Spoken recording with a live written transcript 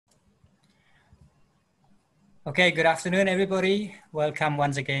Okay, good afternoon, everybody. Welcome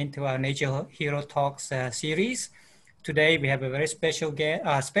once again to our Nature Hero Talks series. Today we have a very special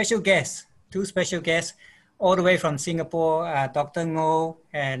guest, two special guests, all the way from Singapore, Dr. Ngo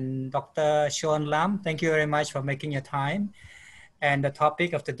and Dr. Lum. Thank you very much for making your time. And the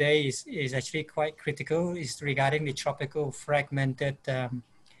topic of today is actually quite critical. It's regarding the tropical fragmented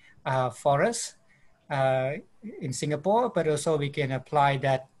forest in Singapore, but also we can apply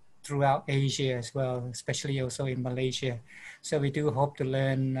that throughout Asia as well, especially also in Malaysia. So we do hope to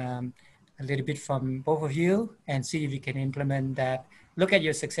learn a little bit from both of you and see if we can implement that. Look at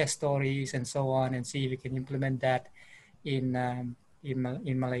your success stories and so on, and see if we can implement that in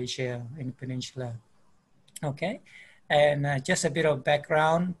Malaysia, in the peninsula. Okay, and just a bit of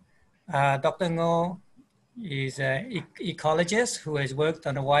background. Dr. Ngo is an ecologist who has worked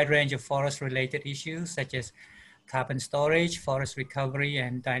on a wide range of forest-related issues such as carbon storage, forest recovery,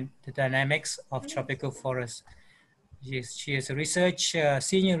 and the dynamics of tropical forests. She is a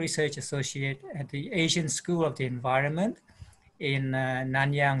senior research associate at the Asian School of the Environment in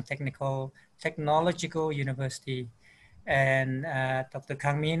Nanyang Technological University. And Dr.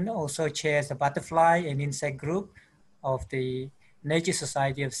 Kang Min also chairs the butterfly and insect group of the Nature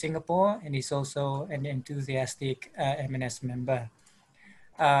Society of Singapore, and is also an enthusiastic MNS member.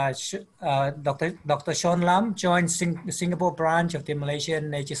 Dr. Lum joined the Singapore branch of the Malaysian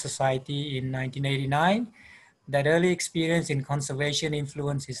Nature Society in 1989. That early experience in conservation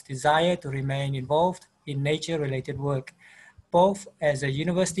influenced his desire to remain involved in nature-related work, both as a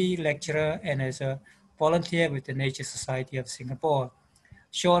university lecturer and as a volunteer with the Nature Society of Singapore.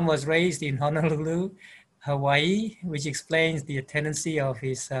 Sean was raised in Honolulu, Hawaii, which explains the tendency of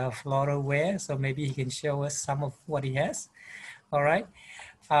his floral wear. So maybe he can show us some of what he has. All right.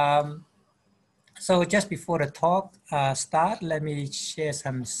 So just before the talk start, let me share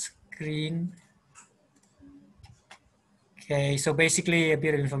some screen. Okay, so basically a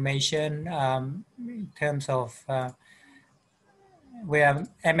bit of information in terms of where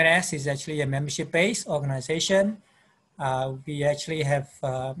MNS is actually a membership-based organization. We actually have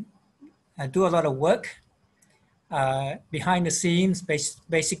do a lot of work behind the scenes.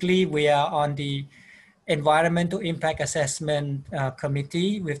 Basically, we are on the environmental impact assessment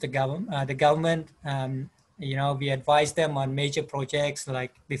committee with the government. We advise them on major projects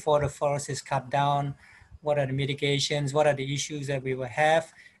like before the forest is cut down, what are the mitigations, what are the issues that we will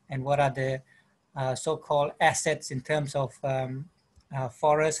have, and what are the so-called assets in terms of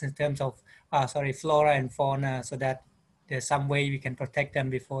forests, in terms of, flora and fauna, so that there's some way we can protect them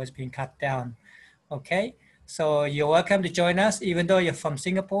before it's being cut down. Okay, so you're welcome to join us. Even though you're from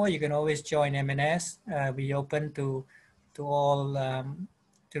Singapore, you can always join MNS. We open to all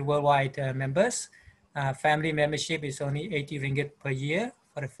to worldwide members. Family membership is only 80 ringgit per year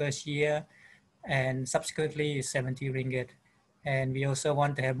for the first year, and subsequently is 70 ringgit. And we also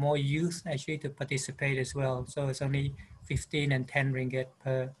want to have more youth actually to participate as well. So it's only 15 and 10 ringgit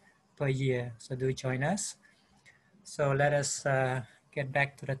per year. So do join us. So let us get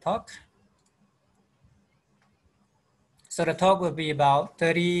back to the talk. So the talk will be about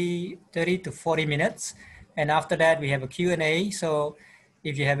 30 to 40 minutes. And after that, we have a Q&A. So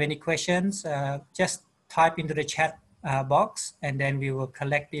if you have any questions, just type into the chat box, and then we will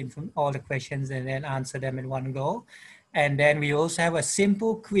collect all the questions and then answer them in one go. And then we also have a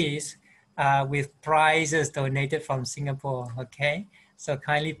simple quiz with prizes donated from Singapore, okay? So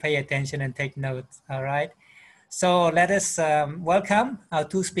kindly pay attention and take notes, all right? So let us welcome our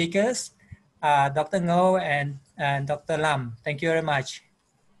two speakers, Dr. Ngo and Dr. Lum. Thank you very much.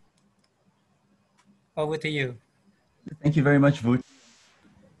 Over to you. Thank you very much, Vuti.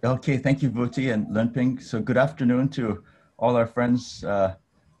 Okay, thank you, Vuti and Lunping. So good afternoon to all our friends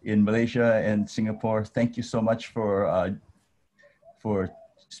in Malaysia and Singapore. Thank you so much for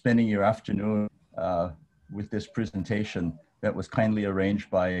spending your afternoon with this presentation that was kindly arranged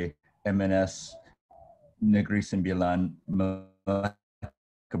by MNS Negeri Sembilan Malacca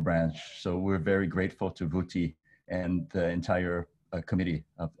branch. So we're very grateful to Vuti and the entire committee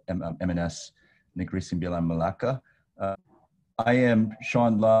of MNS Negeri Sembilan Malacca. I am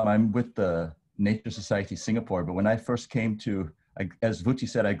Sean Lum. I'm with the Nature Society Singapore, but when I first came to, as Vuti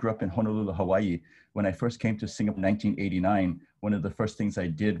said, I grew up in Honolulu, Hawaii. When I first came to Singapore in 1989, one of the first things I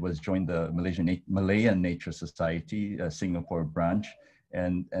did was join the Malayan Nature Society Singapore branch.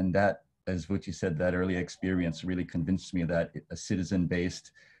 And that, as Vuti said, that early experience really convinced me that a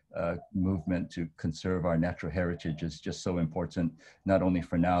citizen-based movement to conserve our natural heritage is just so important, not only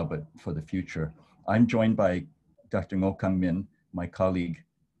for now, but for the future. I'm joined by Dr. Ngo Kang Min, my colleague,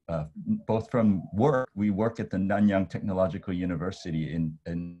 both from work. We work at the Nanyang Technological University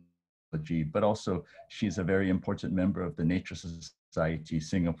in but also she's a very important member of the Nature Society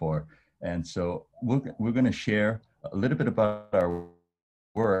Singapore. And so we're going to share a little bit about our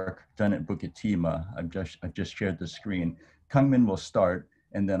work done at Bukit Timah. I've just shared the screen. Kang Min will start,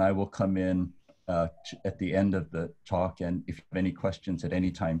 and then I will come in at the end of the talk. And if you have any questions at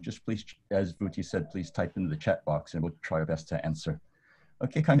any time, just please, as Vuti said, please type in the chat box and we'll try our best to answer.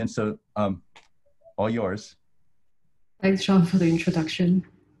 Okay, Kang Min, so all yours. Thanks, Sean, for the introduction.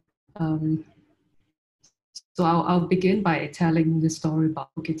 So I'll begin by telling the story about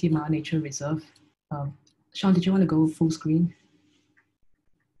Bukit Timah Nature Reserve. Sean, did you want to go full screen?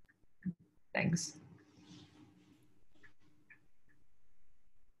 Thanks.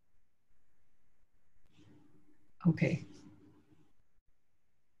 Okay.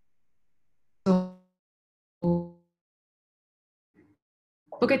 So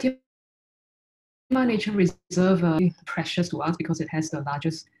Bukit Timah Nature Reserve is precious to us because it has the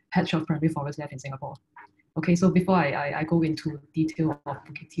largest patch of primary forest left in Singapore. Okay, so before I go into detail of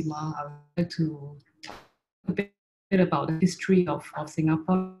Bukit Timah, I would like to talk a bit about the history of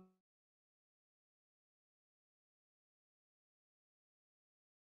Singapore.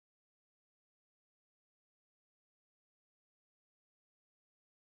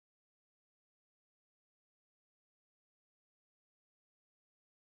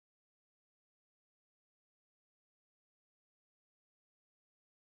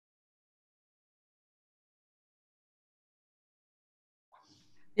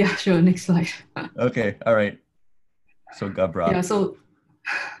 Yeah, sure. Next slide. Okay, all right. So Gabra. Yeah, so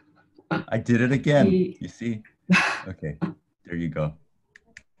I did it again. You see? Okay, there you go.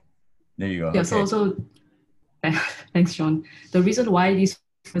 There you go. Yeah, okay. so thanks, Sean. The reason why these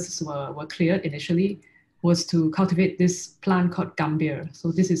forests were cleared initially was to cultivate this plant called gambir.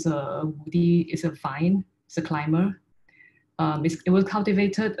 So this is a woody, it's a vine, it's a climber. It was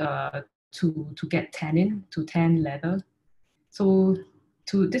cultivated to get tannin, to tan leather. So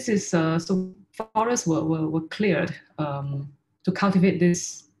so forests were cleared to cultivate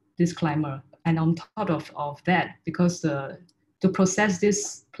this climber. And on top of that, because to process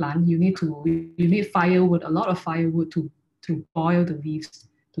this plant, you need firewood, a lot of firewood to boil the leaves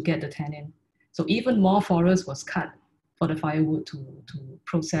to get the tannin. So even more forest was cut for the firewood to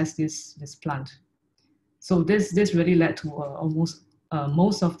process this plant. So this really led to almost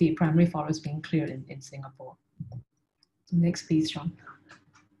most of the primary forest being cleared in Singapore. So next, please, Sean.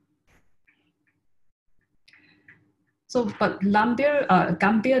 So, but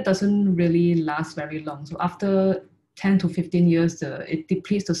gambir doesn't really last very long. So after 10 to 15 years, it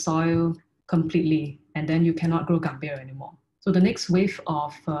depletes the soil completely, and then you cannot grow gambir anymore. So the next wave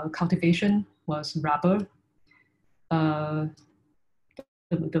of cultivation was rubber. The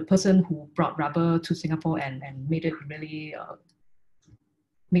person who brought rubber to Singapore and made it really,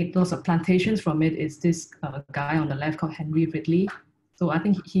 made lots of plantations from it is this guy on the left called Henry Ridley. So I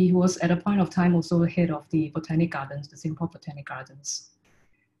think he was at a point of time also head of the Botanic Gardens, the Singapore Botanic Gardens.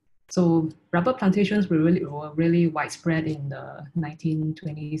 So rubber plantations were really widespread in the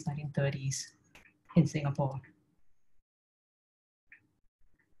 1920s, 1930s in Singapore.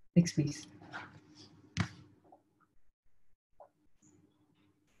 Next, please.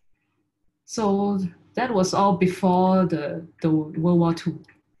 So that was all before the World War II,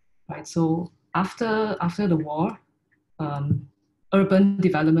 right? So after the war, urban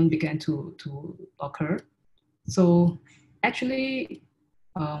development began to occur. So actually,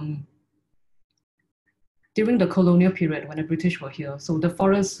 during the colonial period when the British were here, so the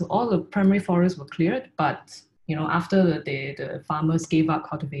forests, all the primary forests were cleared, but after the farmers gave up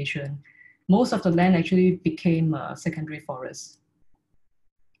cultivation, most of the land actually became secondary forests.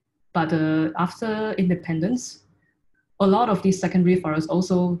 But after independence, a lot of these secondary forests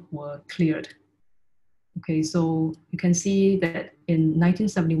also were cleared. Okay, so you can see that in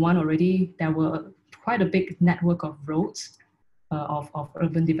 1971 already, there were quite a big network of roads of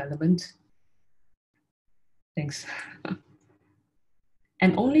urban development. Thanks.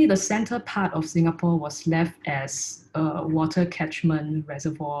 And only the center part of Singapore was left as a water catchment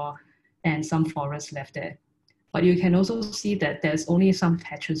reservoir and some forests left there. But you can also see that there's only some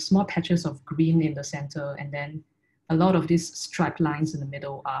patches, small patches of green in the center, and then a lot of these striped lines in the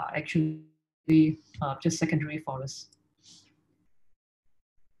middle are actually just secondary forests.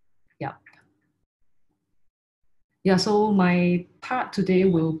 Yeah. Yeah, so my part today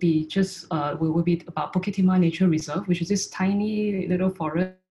will be just will be about Bukit Timah Nature Reserve, which is this tiny little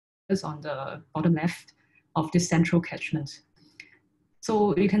forest on the bottom left of this central catchment.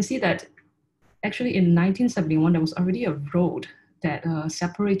 So you can see that actually in 1971, there was already a road that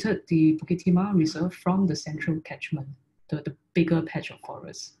separated the Bukit Timah Reserve from the central catchment, the bigger patch of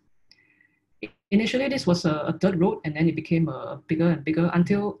forest. initially this was a dirt road, and then it became bigger and bigger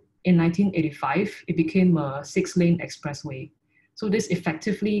until in 1985, it became a 6-lane expressway. So this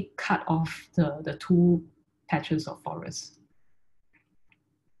effectively cut off the two patches of forest.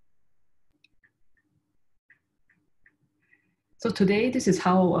 So today, this is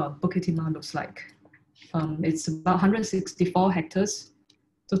how Bukit Timah looks like. It's about 164 hectares.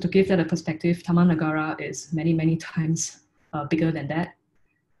 So to give that a perspective, Taman Negara is many, many times bigger than that.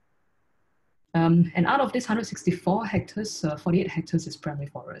 And out of this 164 hectares, 48 hectares is primary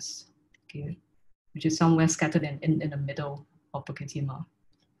forest, okay, which is somewhere scattered in the middle of Bukit Timah.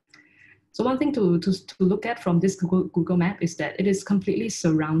 So one thing to look at from this Google map is that it is completely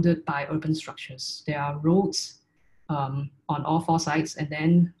surrounded by urban structures. There are roads on all 4 sides, and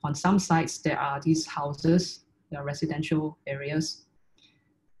then on some sides there are these houses, there are residential areas.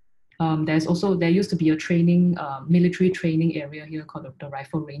 There used to be a training, military training area here called the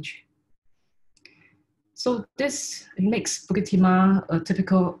rifle range. So this makes Bukit Timah a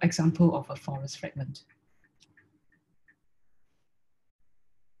typical example of a forest fragment.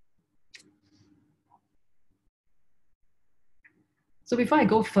 So before I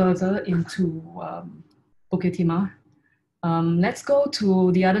go further into Bukit Timah, let's go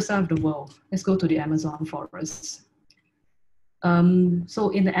to the other side of the world. Let's go to the Amazon forest. So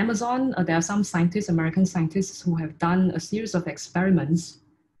in the Amazon, there are some scientists, American scientists, who have done a series of experiments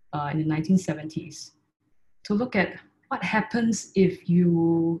in the 1970s to look at what happens if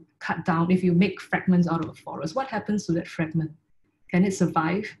you cut down, if you make fragments out of a forest. What happens to that fragment? Can it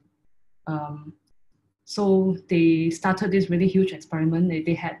survive? So they started this really huge experiment.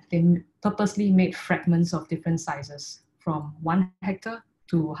 They purposely made fragments of different sizes from 1 hectare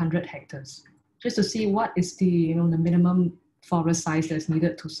to 100 hectares, just to see what is the minimum forest size that's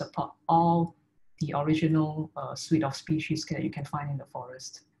needed to support all the original suite of species that you can find in the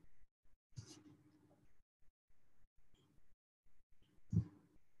forest.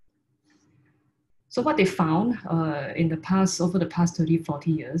 So what they found over the past 30,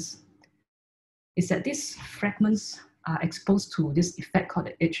 40 years is that these fragments are exposed to this effect called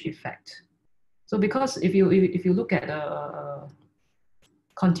the edge effect. So because if you look at a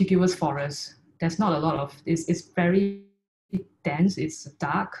contiguous forest, there's not a lot of, it's very dense, it's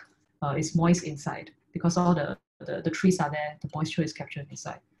dark, it's moist inside because all the trees are there, the moisture is captured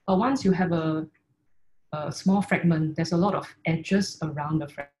inside. But once you have a small fragment, there's a lot of edges around the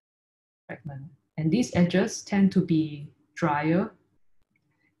fragment. And these edges tend to be drier.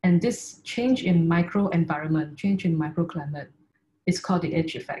 And this change in microenvironment, change in microclimate, is called the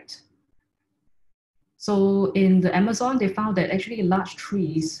edge effect. So in the Amazon, they found that actually large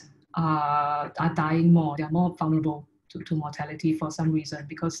trees are dying more. They are more vulnerable to mortality for some reason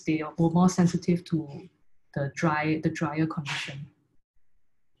because they were more sensitive to the drier condition.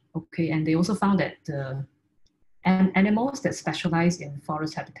 Okay, and they also found that and animals that specialize in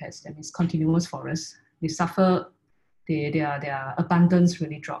forest habitats, that means continuous forests, they suffer, their abundance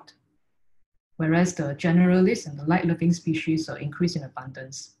really dropped. Whereas the generalist and the light-loving species increase in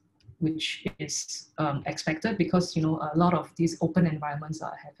abundance, which is expected because a lot of these open environments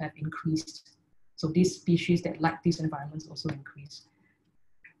have increased. So these species that like these environments also increase.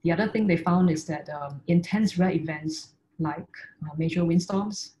 The other thing they found is that intense rare events like major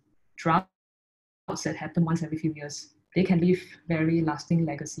windstorms, droughts that happen once every few years, they can leave very lasting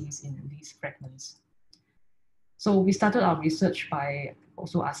legacies in these fragments. So we started our research by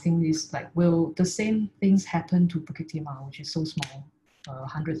also asking this, like, will the same things happen to Bukit Timah, which is so small,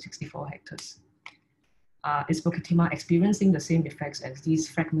 164 hectares? Is Bukit Timah experiencing the same effects as these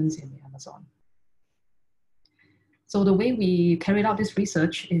fragments in the Amazon? So the way we carried out this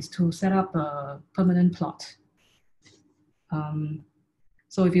research is to set up a permanent plot.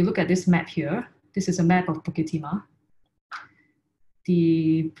 So if you look at this map here, this is a map of Bukit Timah.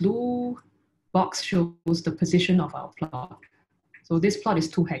 The blue box shows the position of our plot. So this plot is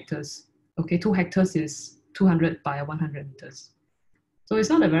 2 hectares. Okay, 2 hectares is 200 by 100 meters. So it's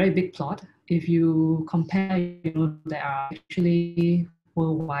not a very big plot. If you compare, there are actually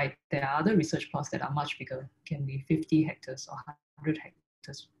worldwide, there are other research plots that are much bigger, can be 50 hectares or 100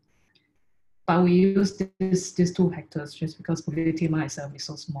 hectares. But we use these 2 hectares just because Bukit Timah itself is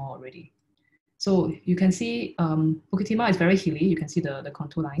so small already. So you can see Bukit Timah is very hilly. You can see the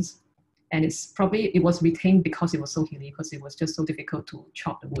contour lines. And it was retained because it was so hilly, because it was just so difficult to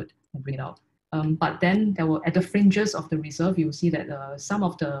chop the wood and bring it out. But then there were, at the fringes of the reserve, you will see that some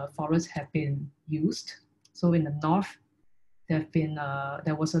of the forests have been used. So in the north,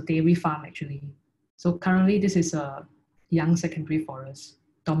 there was a dairy farm actually. So currently this is a young secondary forest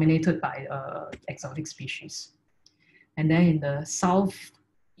dominated by exotic species. And then in the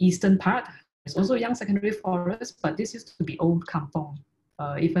southeastern part, There's also young secondary forest, but this used to be old kampong.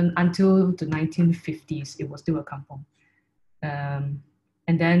 Even until the 1950s, it was still a kampong.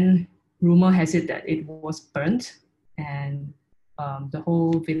 And then rumor has it that it was burnt, and the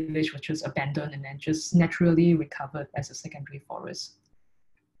whole village was just abandoned and then just naturally recovered as a secondary forest.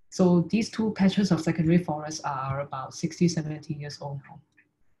 So these two patches of secondary forest are about 60, 70 years old now.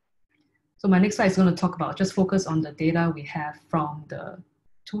 So my next slide is going to talk about, just focus on the data we have from the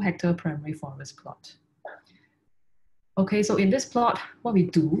 2-hectare primary forest plot. Okay, so in this plot, what we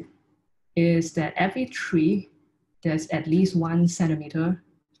do is that every tree, there's at least 1 centimeter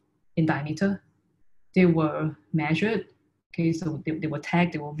in diameter. They were measured, okay, so they were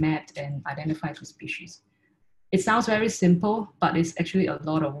tagged, they were mapped and identified to species. It sounds very simple, but it's actually a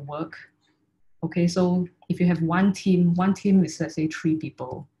lot of work. Okay, so if you have one team is, let's say, 3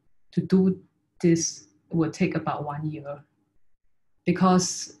 people. To do this, it will take about 1 year.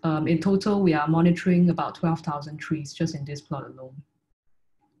 Because in total, we are monitoring about 12,000 trees just in this plot alone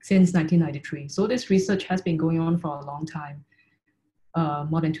since 1993. So this research has been going on for a long time,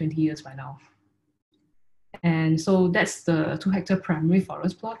 more than 20 years by now. And so that's the 2-hectare primary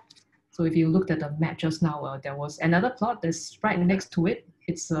forest plot. So if you looked at the map just now, there was another plot that's right next to it.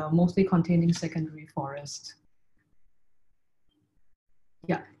 It's mostly containing secondary forest.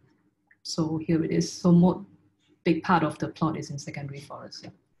 Yeah, so here it is. So big part of the plot is in secondary forest.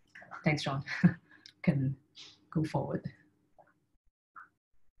 Yeah. Thanks, John. Can go forward.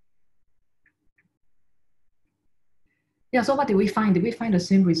 Yeah, so what did we find? Did we find the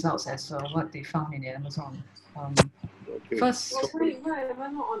same results as what they found in the Amazon? Okay. First,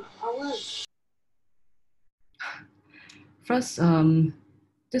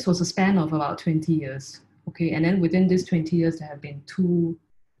 this was a span of about 20 years. Okay, and then within these 20 years, there have been 2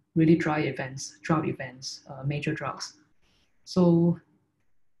 really drought events, major droughts. So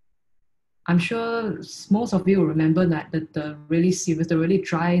I'm sure most of you will remember that the really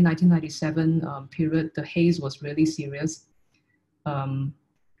dry 1997 period, the haze was really serious.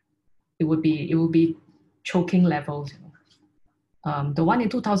 It would be choking levels. The one in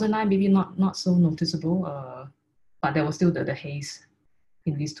 2009 maybe not so noticeable, but there was still the haze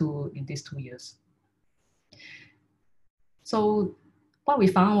in these two years. So what we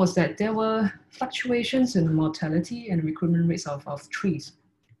found was that there were fluctuations in mortality and recruitment rates of trees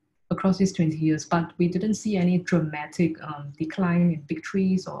across these 20 years, but we didn't see any dramatic decline in big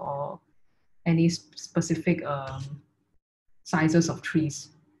trees or any specific sizes of trees.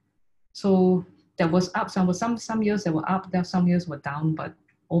 So there was up, some years they were up, some years were down, but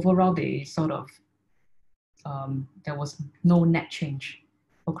overall they sort of, there was no net change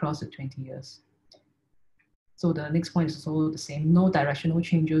across the 20 years. So the next point is also the same, no directional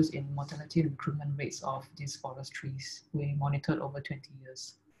changes in mortality and recruitment rates of these forest trees we monitored over 20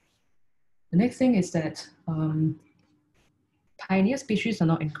 years. The next thing is that pioneer species are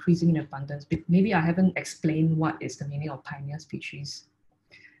not increasing in abundance. Maybe I haven't explained what is the meaning of pioneer species.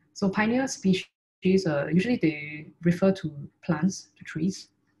 So pioneer species, usually they refer to plants, to trees.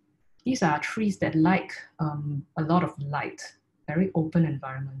 These are trees that like a lot of light, very open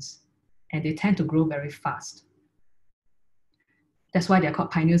environments, and they tend to grow very fast. That's why they're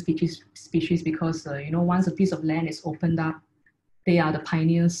called pioneer species because once a piece of land is opened up, they are the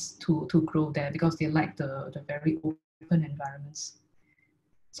pioneers to grow there because they like the very open environments.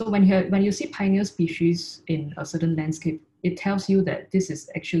 So when you see pioneer species in a certain landscape, it tells you that this is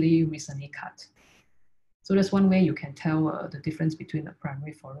actually recently cut. So that's one way you can tell the difference between a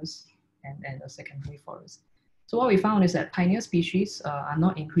primary forest and a secondary forest. So what we found is that pioneer species are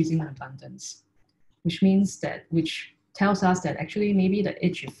not increasing in abundance, which tells us that actually maybe the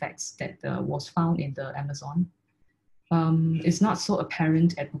age effects that was found in the Amazon is not so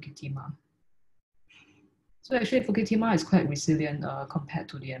apparent at Bukit Timah. So actually Bukit Timah is quite resilient compared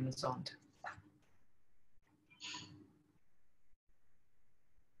to the Amazon.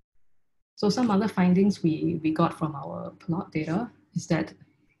 So some other findings we got from our plot data is that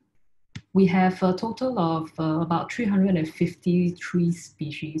we have a total of about 350 tree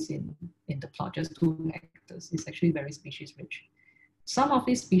species in the plot, just 2 hectares. It's actually very species rich. Some of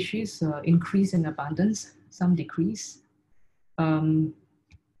these species increase in abundance, some decrease.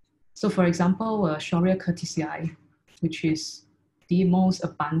 So for example, Shorea curtisii, which is the most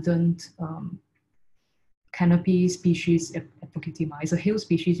abundant canopy species at Bukit Timah. It's a hill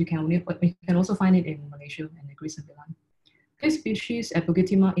species. You can also find it in Malaysia and Negeri Sembilan. This species at Bukit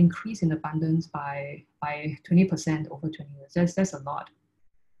Timah increased in abundance by 20% over 20 years. That's a lot.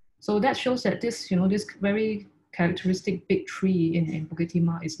 So that shows that this very characteristic big tree in Bukit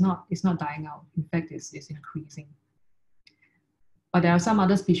Timah is not dying out. In fact, it's increasing. but there are some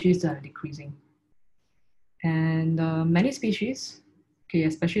other species that are decreasing. And many species, okay,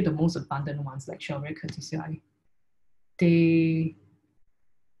 especially the most abundant ones like Shelvia curtisii,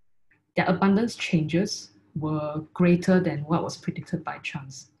 their abundance changes were greater than what was predicted by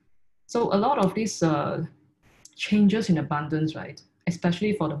chance. So a lot of these changes in abundance, right,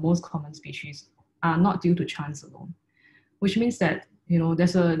 especially for the most common species, are not due to chance alone, which means that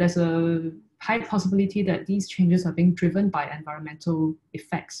there's a high possibility that these changes are being driven by environmental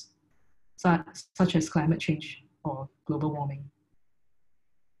effects, such as climate change or global warming.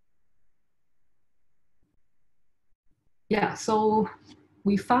 Yeah, so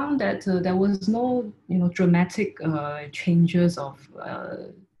we found that there was no dramatic changes of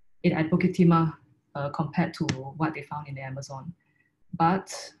at Bukit Timah compared to what they found in the Amazon.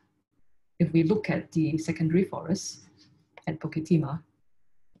 But if we look at the secondary forests at Bukit Timah,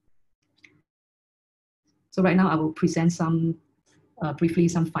 so right now I will present briefly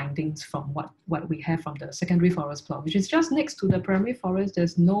some findings from what we have from the secondary forest plot, which is just next to the primary forest.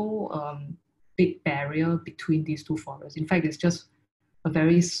 There's no big barrier between these two forests. In fact, it's just a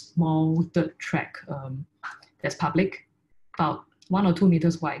very small dirt track that's public, about 1 or 2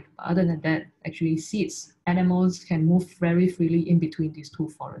 meters wide. But other than that, actually seeds, animals can move very freely in between these two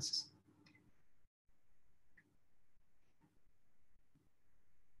forests.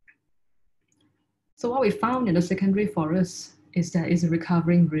 So what we found in the secondary forest is that it's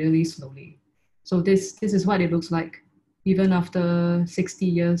recovering really slowly. So this is what it looks like even after 60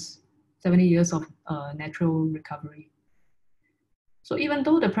 years, 70 years of natural recovery. So even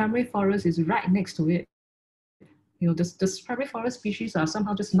though the primary forest is right next to it, the primary forest species are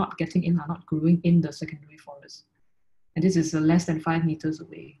somehow just not getting in, are not growing in the secondary forest. And this is less than 5 meters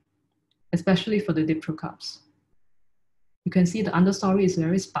away, especially for the Dipterocarps. You can see the understory is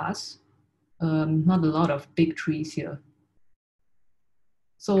very sparse, not a lot of big trees here.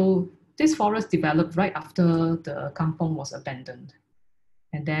 So this forest developed right after the kampong was abandoned,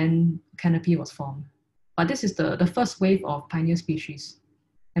 and then canopy was formed. But this is the first wave of pioneer species.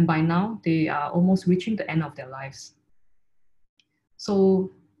 And by now, they are almost reaching the end of their lives.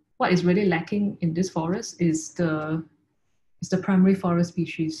 So what is really lacking in this forest is the primary forest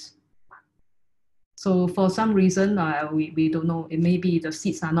species. So for some reason, we don't know, it may be the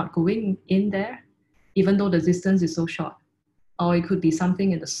seeds are not going in there, even though the distance is so short. Or it could be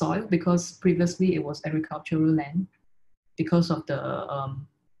something in the soil because previously it was agricultural land. Because of the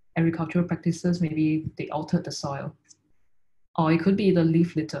agricultural practices, maybe they altered the soil. Or it could be the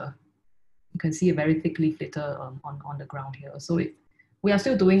leaf litter. You can see a very thick leaf litter on the ground here. So we are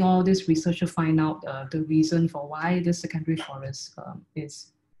still doing all this research to find out the reason for why this secondary forest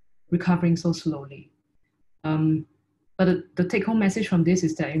is recovering so slowly. But the take-home message from this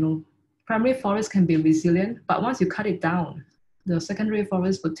is that primary forest can be resilient, but once you cut it down, the secondary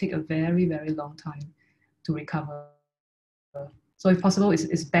forest will take a very, very long time to recover. So if possible,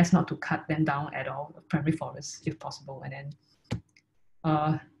 it's best not to cut them down at all, primary forests, if possible, and then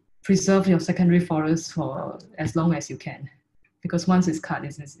preserve your secondary forest for as long as you can. Because once it's cut,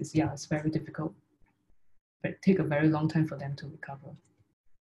 it's very difficult. But it takes a very long time for them to recover.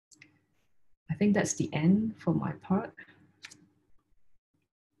 I think that's the end for my part.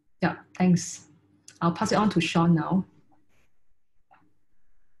 Yeah, thanks. I'll pass it on to Sean now.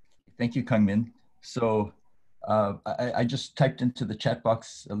 Thank you, Kang-min. So I just typed into the chat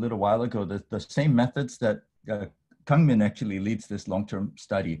box a little while ago the same methods that Kang-min actually leads this long-term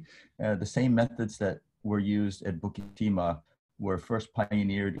study. The same methods that were used at Bukit Timah were first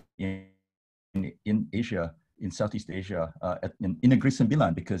pioneered in Asia, in Southeast Asia, in Negeri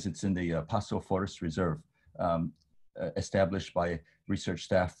Sembilan, because it's in the Paso Forest Reserve, established by research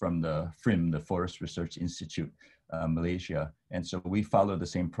staff from the FRIM, the Forest Research Institute, Malaysia. And so we follow the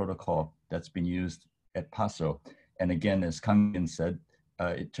same protocol that's been used at Paso. And again, as Kang-min said,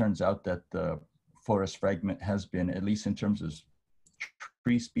 it turns out that the forest fragment has been, at least in terms of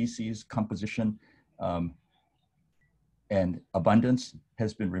tree species composition and abundance,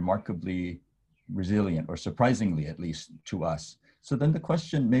 has been remarkably resilient, or surprisingly, at least to us. So then the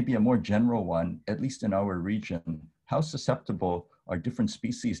question, maybe a more general one, at least in our region, how susceptible are different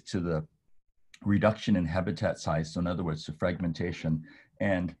species to the reduction in habitat size? So in other words, to fragmentation,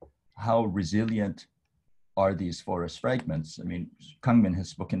 and how resilient are these forest fragments? I mean, Kang-min has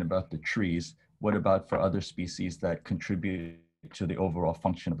spoken about the trees. What about for other species that contribute to the overall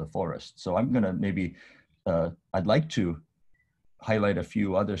function of the forest? So I'm gonna maybe, I'd like to highlight a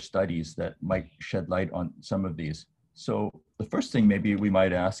few other studies that might shed light on some of these. So the first thing maybe we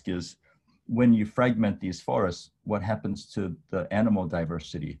might ask is, when you fragment these forests, what happens to the animal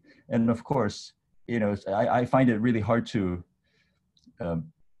diversity? And of course, I find it really hard to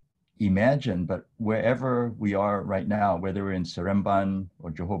imagine, but wherever we are right now, whether we're in Seremban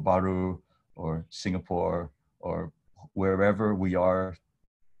or Johor Bahru or Singapore or wherever we are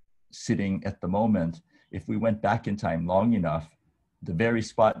sitting at the moment, if we went back in time long enough, the very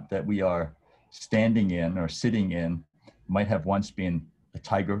spot that we are standing in or sitting in might have once been a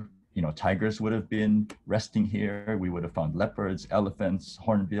tiger. You know, tigers would have been resting here. We would have found leopards, elephants,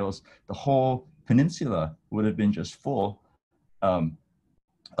 hornbills. The whole peninsula would have been just full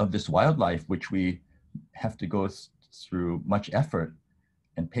of this wildlife, which we have to go through much effort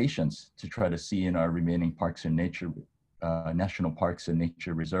and patience to try to see in our remaining parks and nature, national parks and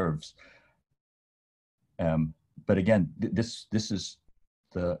nature reserves. But again, this is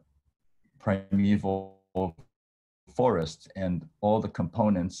the primeval forest, and all the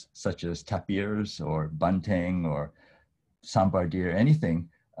components such as tapirs or banteng or sambar deer, anything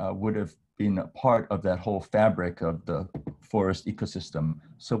would have been a part of that whole fabric of the forest ecosystem.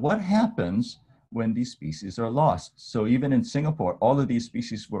 So what happens when these species are lost? So even in Singapore, all of these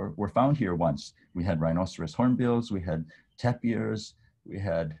species were found here once. We had rhinoceros hornbills, we had tapirs, we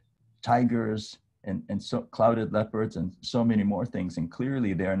had tigers, and so clouded leopards, and so many more things. And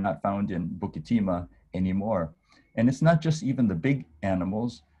clearly they are not found in Bukit Timah anymore. And it's not just even the big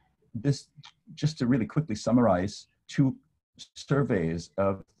animals. This, just to really quickly summarize, 2 surveys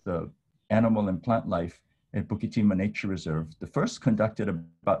of the animal and plant life at Bukit Timah Nature Reserve. The first conducted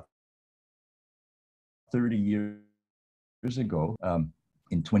about 30 years ago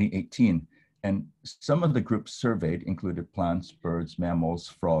in 2018. And some of the groups surveyed included plants, birds, mammals,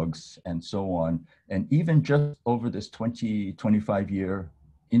 frogs, and so on. And even just over this 25-year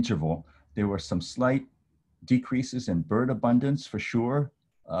interval, there were some slight decreases in bird abundance for sure.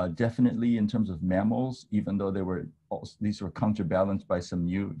 Definitely in terms of mammals, even though these were counterbalanced by some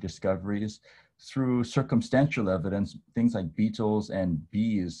new discoveries. Through circumstantial evidence, things like beetles and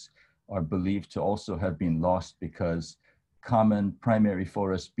bees are believed to also have been lost because common primary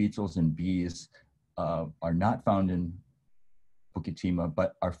forest beetles and bees are not found in Bukit Timah,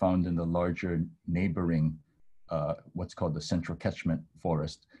 but are found in the larger neighboring, what's called the central catchment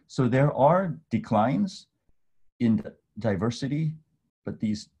forest. So there are declines in diversity, but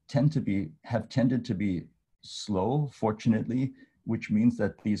these have tended to be slow, fortunately, which means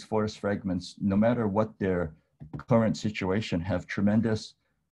that these forest fragments, no matter what their current situation, have tremendous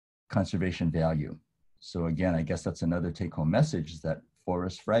conservation value. So again, I guess that's another take-home message, is that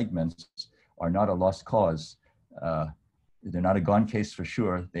forest fragments are not a lost cause. They're not a gone case for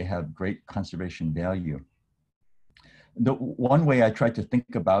sure. They have great conservation value. The one way I try to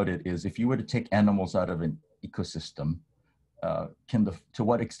think about it is, if you were to take animals out of an ecosystem, to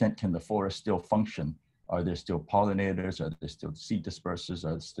what extent can the forest still function? Are there still pollinators? Are there still seed dispersers?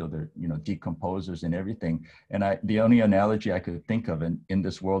 Are there still decomposers and everything? And the only analogy I could think of in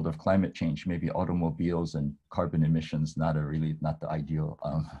this world of climate change, maybe automobiles and carbon emissions, not the ideal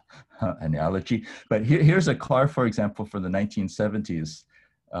analogy. But here's a car, for example, for the 1970s.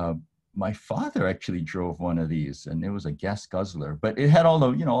 My father actually drove one of these, and it was a gas guzzler, but it had all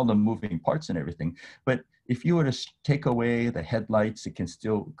the moving parts and everything. But if you were to take away the headlights, it could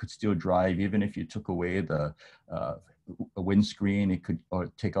still drive. Even if you took away the windscreen, it could, or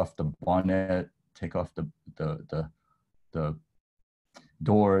take off the bonnet, take off the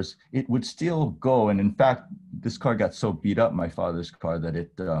doors, it would still go. And in fact, this car got so beat up, my father's car, that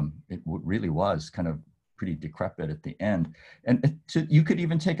it really was kind of pretty decrepit at the end. And you could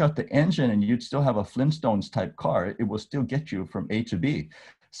even take out the engine and you'd still have a Flintstones type car. It will still get you from A to B.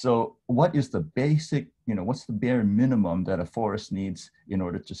 So what is the basic, what's the bare minimum that a forest needs in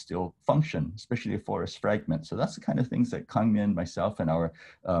order to still function, especially a forest fragment? So that's the kind of things that Kang Min, myself, and our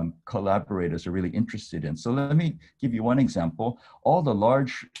collaborators are really interested in. So let me give you one example. All the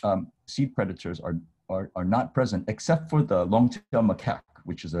large seed predators are not present, except for the long-tailed macaque,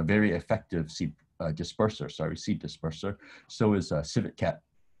 which is a very effective seed disperser. So is civet cat.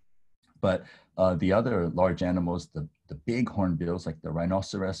 But the other large animals, the big hornbills like the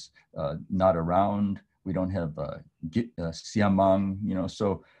rhinoceros, not around. We don't have siamang,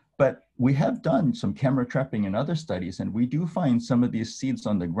 so, but we have done some camera trapping in other studies, and we do find some of these seeds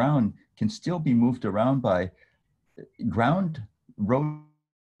on the ground can still be moved around by ground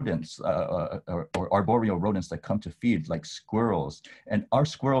rodents or arboreal rodents that come to feed, like squirrels. And our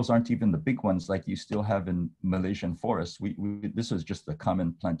squirrels aren't even the big ones like you still have in Malaysian forests. This was just the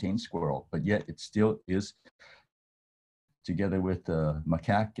common plantain squirrel, but yet it still is, together with the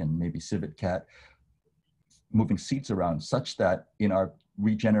macaque and maybe civet cat, moving seeds around, such that in our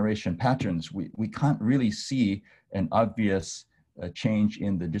regeneration patterns, we can't really see an obvious change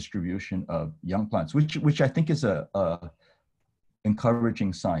in the distribution of young plants, which I think is a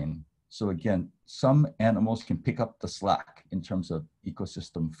encouraging sign. So again, some animals can pick up the slack in terms of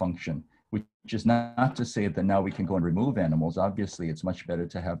ecosystem function, which is not to say that now we can go and remove animals. Obviously, it's much better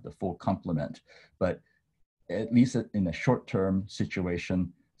to have the full complement, but at least in a short-term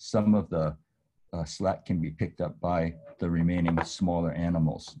situation, some of the slack can be picked up by the remaining smaller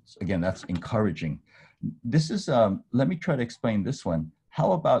animals. So again, that's encouraging. This is, let me try to explain this one.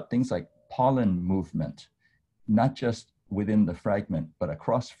 How about things like pollen movement, not just within the fragment, but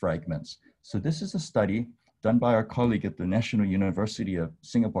across fragments? So this is a study done by our colleague at the National University of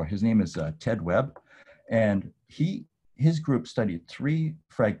Singapore. His name is Ted Webb, and his group studied 3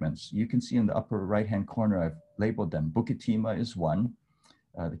 fragments. You can see in the upper right-hand corner, I've labeled them. Bukit Timah is one.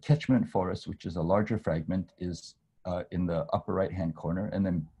 The catchment forest, which is a larger fragment, is in the upper right-hand corner. And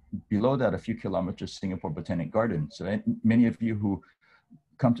then below that, a few kilometers, Singapore Botanic Garden. So many of you who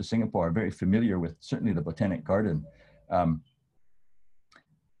come to Singapore are very familiar with certainly the Botanic Garden.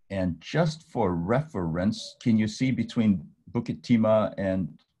 And just for reference, can you see between Bukit Timah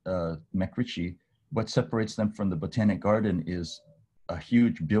and MacRitchie, what separates them from the Botanic Garden is a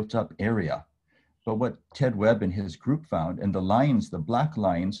huge built up area. But what Ted Webb and his group found, and the lines, the black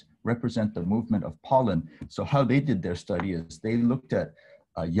lines, represent the movement of pollen. So how they did their study is they looked at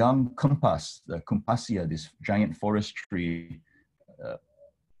young kumpas, the kumpasia, this giant forestry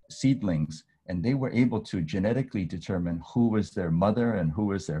seedlings, and they were able to genetically determine who was their mother and who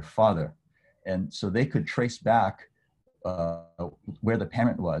was their father. And so they could trace back where the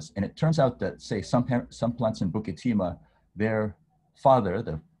parent was. And it turns out that, say, some plants in Bukit Timah, their father,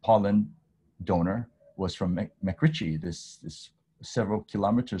 the pollen donor, was from MacRitchie, this several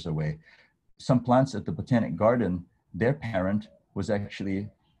kilometers away. Some plants at the Botanic Garden, their parent was actually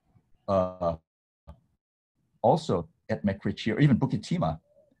also at MacRitchie or even Bukit Timah,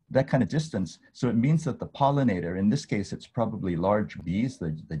 that kind of distance. So it means that the pollinator, in this case, it's probably large bees,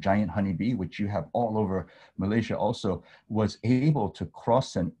 the giant honeybee, which you have all over Malaysia also, was able to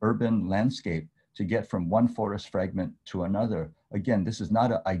cross an urban landscape to get from one forest fragment to another. Again, this is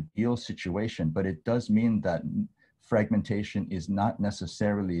not an ideal situation, but it does mean that fragmentation is not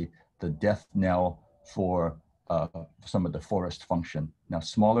necessarily the death knell for some of the forest function. Now,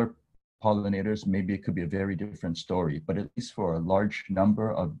 smaller pollinators, maybe it could be a very different story, but at least for a large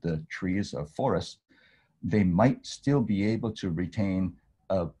number of the trees of forests, they might still be able to retain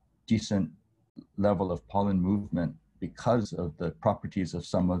a decent level of pollen movement because of the properties of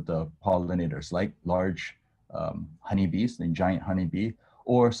some of the pollinators, like large honeybees, the giant honeybee,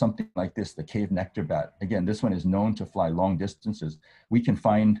 or something like this, the cave nectar bat. Again, this one is known to fly long distances. We can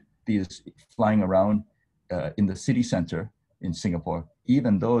find these flying around in the city center in Singapore,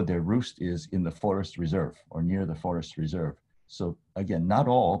 even though their roost is in the forest reserve or near the forest reserve. So again, not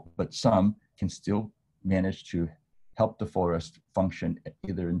all, but some can still manage to help the forest function,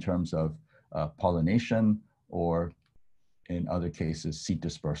 either in terms of pollination or in other cases, seed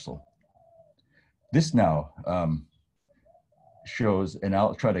dispersal. This now shows, and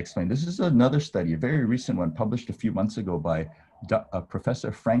I'll try to explain, this is another study, a very recent one published a few months ago by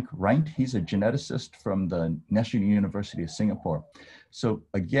Professor Frank Reint. He's a geneticist from the National University of Singapore. So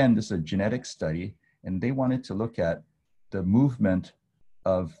again, this is a genetic study, and they wanted to look at the movement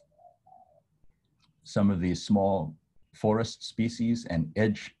of some of these small forest species and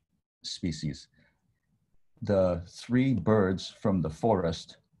edge species. The 3 birds from the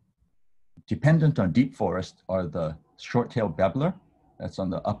forest, dependent on deep forest, are the short-tailed babbler. That's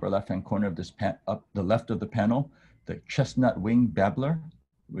on the upper left-hand corner of this up the left of the panel. The chestnut-winged babbler,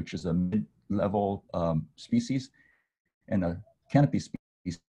 which is a mid-level species, and a canopy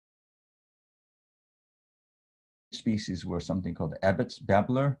species were something called the Abbott's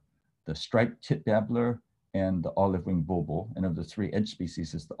babbler, the striped tit babbler, and the olive-winged bulbul. And of the 3 edge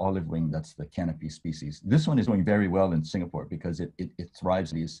species, is the olive-wing, that's the canopy species. This one is doing very well in Singapore because it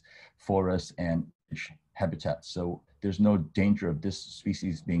thrives in these forests and habitats. So there's no danger of this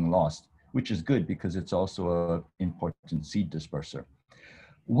species being lost, which is good because it's also an important seed disperser.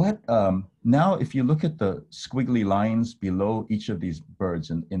 What now, if you look at the squiggly lines below each of these birds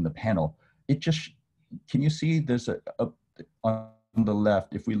in the panel, it just, can you see there's on the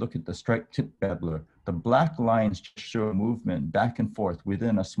left, if we look at the striped tit babbler, the black lines show movement back and forth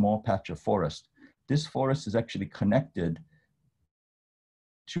within a small patch of forest. This forest is actually connected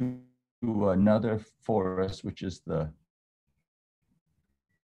to another forest, which is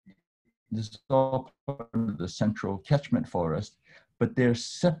this is all part of the central catchment forest, but they're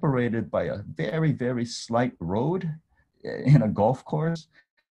separated by a very, very slight road in a golf course,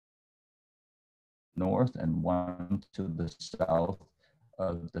 north and one to the south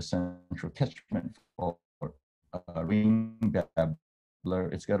of the central catchment ring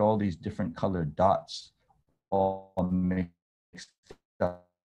babbler. It's got all these different colored dots all mixed up.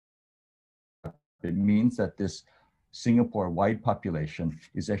 It means that this Singapore-wide population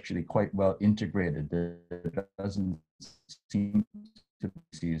is actually quite well integrated. There doesn't seem to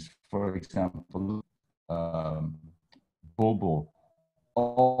be, for example, bulbul,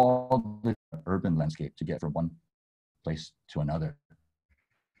 all the urban landscape to get from one place to another.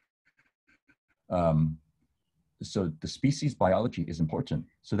 So the species biology is important.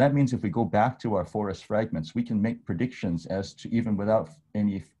 So that means if we go back to our forest fragments, we can make predictions as to, even without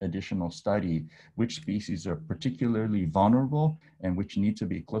any additional study, which species are particularly vulnerable and which need to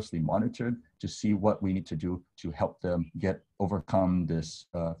be closely monitored to see what we need to do to help them overcome this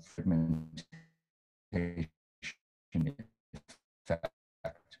fragmentation effect.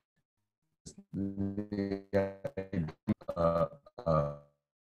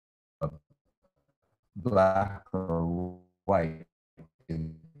 Black or white.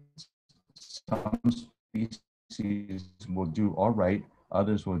 Some species will do all right,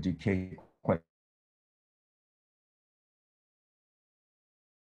 others will decay quite.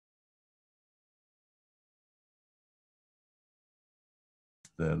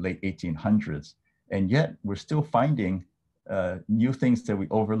 The late 1800s, and yet we're still finding new things that we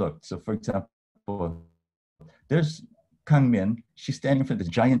overlooked. So for example, there's Kang Min, she's standing in front of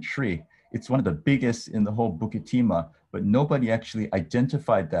this giant tree. It's one of the biggest in the whole Bukit Timah, but nobody actually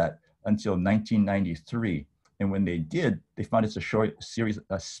identified that until 1993. And when they did, they found it's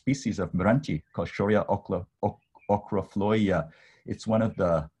a species of Meranti called Shorea ochrofloia. It's one of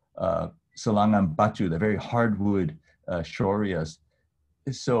the Selangan batu, the very hardwood shoreas.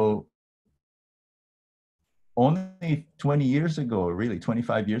 So only 20 years ago, really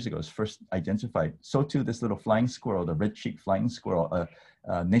 25 years ago, it was first identified. So too, this little flying squirrel, the red-cheeked flying squirrel,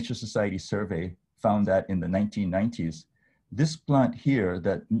 Nature Society survey found that in the 1990s. This plant here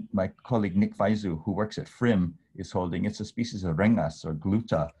that my colleague Nick Faizu, who works at FRIM, is holding, it's a species of rengas or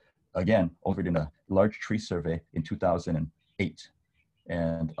gluta, again, offered in a large tree survey in 2008.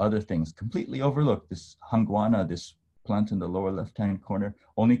 And other things completely overlooked. This hanguana, this plant in the lower left-hand corner,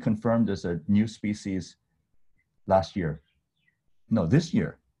 only confirmed as a new species last year. No, this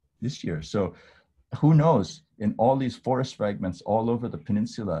year. So who knows, in all these forest fragments all over the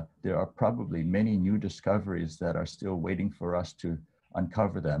peninsula, there are probably many new discoveries that are still waiting for us to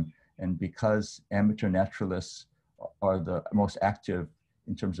uncover them. And because amateur naturalists are the most active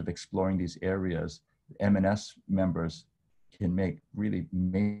in terms of exploring these areas, M&S members can make really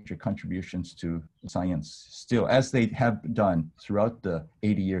major contributions to science still, as they have done throughout the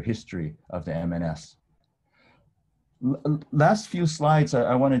 80-year history of the M&S. Last few slides,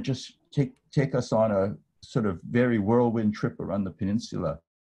 I want to just take us on a sort of very whirlwind trip around the peninsula.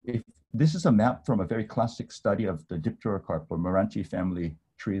 This is a map from a very classic study of the Dipterocarp or Meranti family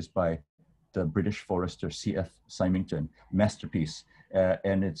trees by the British forester C.F. Symington, masterpiece,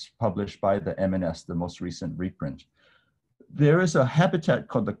 and it's published by the M&S, the most recent reprint. There is a habitat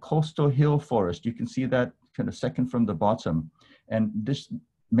called the coastal hill forest. You can see that kind of second from the bottom. And this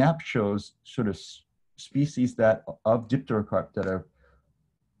map shows sort of species that of Dipterocarp that are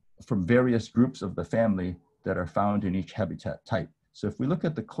from various groups of the family that are found in each habitat type. So if we look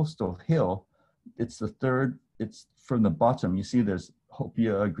at the coastal hill, it's the third, it's from the bottom, you see there's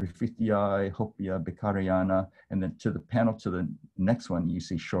Hopia griffithii, Hopia becariana, and then to the panel to the next one, you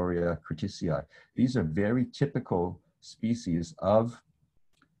see Shorea criticii. These are very typical species of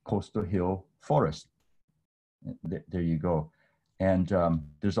coastal hill forest. There you go. And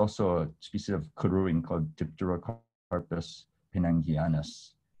there's also a species of kuruing called Dipterocarpus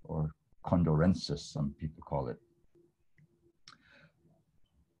penangianus, or condorensis, some people call it.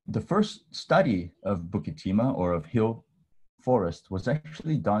 The first study of Bukit Timah, or of hill forest, was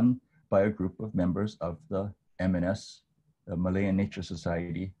actually done by a group of members of the M&S, the Malayan Nature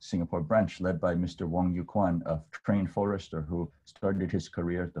Society Singapore branch, led by Mr. Wong Yu Kwan, a trained forester who started his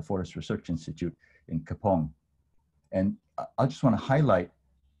career at the Forest Research Institute in Kapong. And I just want to highlight,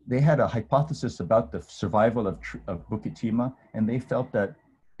 they had a hypothesis about the survival of Bukit Timah, and they felt that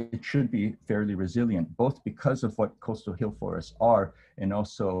it should be fairly resilient, both because of what coastal hill forests are, and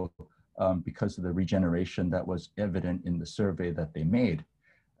also because of the regeneration that was evident in the survey that they made.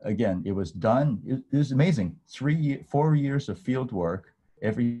 Again, it was done, it was amazing. 4 years of field work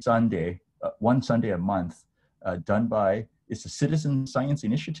every Sunday, one Sunday a month, done by, it's a citizen science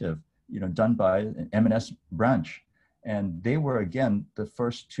initiative, done by an M&S branch. And they were, again, the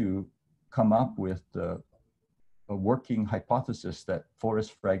first to come up with a working hypothesis that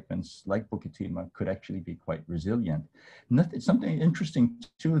forest fragments like Bukit Timah could actually be quite resilient. Something interesting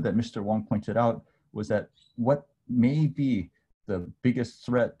too that Mr. Wong pointed out was that what may be the biggest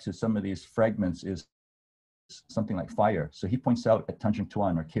threat to some of these fragments is something like fire. So he points out at Tanjung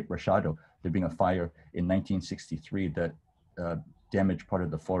Tuan or Cape Rashado, there being a fire in 1963 that damaged part of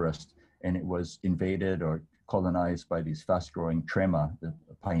the forest, and it was invaded or colonized by these fast-growing trema, the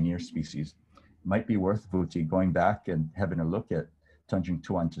pioneer species. Might be worth, Vuti, going back and having a look at Tanjung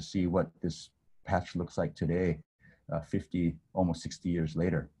Tuan to see what this patch looks like today, 50, almost 60 years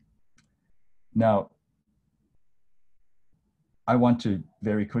later. Now, I want to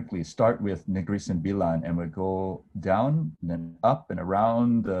very quickly start with Negeri Sembilan, and we'll go down and then up and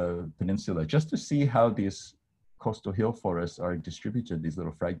around the peninsula just to see how these coastal hill forests are distributed, these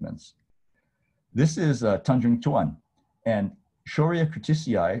little fragments. This is Tanjung Tuan, and Shorea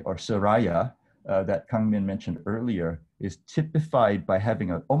criticii, or Soraya, that Kang Min mentioned earlier, is typified by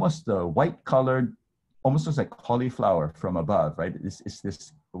having almost a white-colored, almost looks like cauliflower from above, right? It's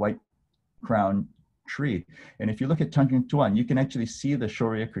this white crown tree. And if you look at Tanjung Tuan, you can actually see the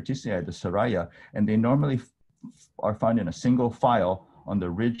Shorea criticii, the Soraya, and they normally are found in a single file on the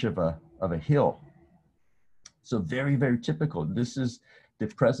ridge of a hill. So very, very typical. This is the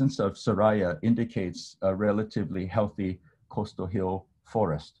presence of Soraya indicates a relatively healthy coastal hill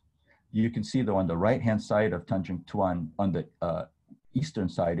forest. You can see though on the right-hand side of Tanjung Tuan, on the eastern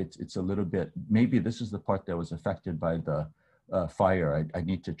side, it's a little bit, maybe this is the part that was affected by the fire. I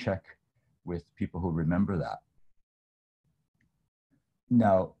need to check with people who remember that.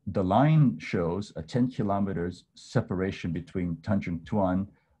 Now, the line shows a 10 kilometers separation between Tanjung Tuan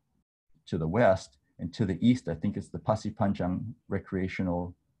to the west, and to the east, I think it's the Pasir Panjang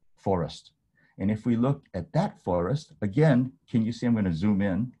Recreational Forest. And if we look at that forest, again, can you see, I'm gonna zoom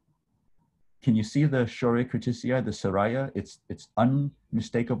in. Can you see the Shorea criticii, the Soraya? It's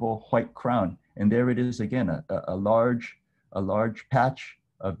unmistakable white crown. And there it is again, a large patch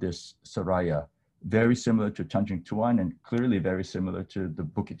of this Soraya, very similar to Tanjung Tuan and clearly very similar to the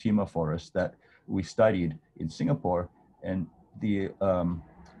Bukit Timah forest that we studied in Singapore. And the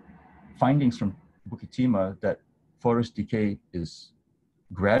findings from Bukit Timah that forest decay is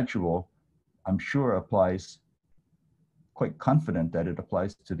gradual, I'm sure applies, quite confident that it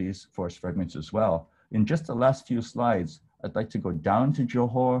applies to these forest fragments as well. In just the last few slides, I'd like to go down to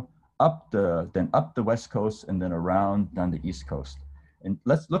Johor, then up the west coast, and then around down the east coast. And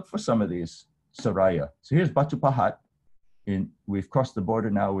let's look for some of these Soraya. So here's Batu Pahat. We've crossed the border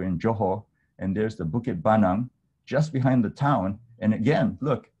now, we're in Johor, and there's the Bukit Banang just behind the town. And again,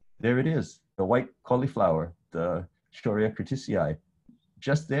 look, there it is, the white cauliflower, the Shorea criticii,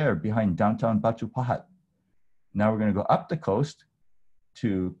 just there behind downtown Batu Pahat. Now we're gonna go up the coast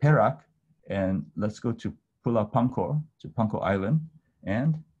to Perak, and let's go to Pulau Pangkor, to Pangkor Island.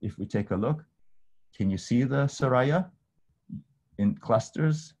 And if we take a look, can you see the Soraya in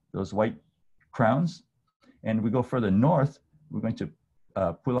clusters, those white crowns? And we go further north, we're going to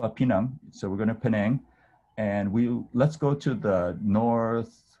Pulau Pinang, so we're going to Penang, and let's go to the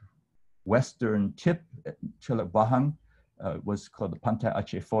northwestern tip, Chelak Bahang, was called the Pantai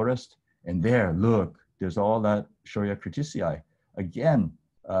Aceh Forest, and there, look, there's all that Shorea criticii. Again,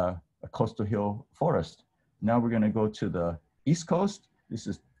 a coastal hill forest. Now we're going to go to the east coast. This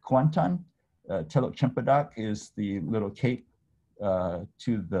is Kuantan. Teluk Cempedak is the little cape at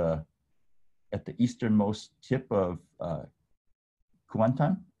the easternmost tip of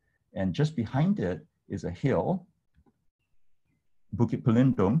Kuantan. And just behind it is a hill, Bukit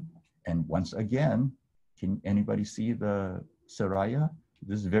Pelindung. And once again, can anybody see the Soraya?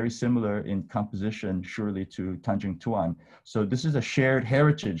 This is very similar in composition, surely, to Tanjung Tuan. So this is a shared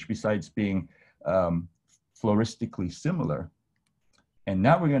heritage besides being floristically similar. And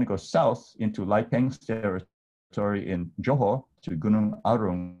now we're going to go south into Lai Peng's territory in Johor to Gunung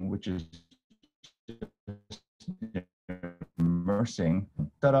Arung, which is Mersing.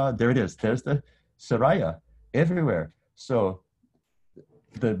 Ta-da, there it is. There's the Soraya everywhere. So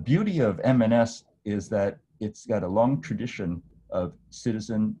the beauty of MNS is that it's got a long tradition of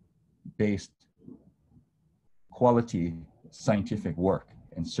citizen-based quality scientific work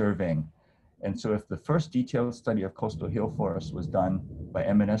and surveying. And so if the first detailed study of coastal hill forests was done by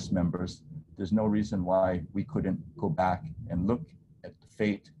MNS members, there's no reason why we couldn't go back and look at the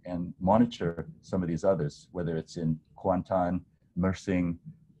fate and monitor some of these others, whether it's in Kuantan, Mersing,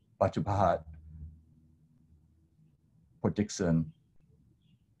 Batu Pahat, Port Dickson,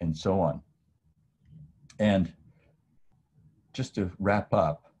 and so on. And just to wrap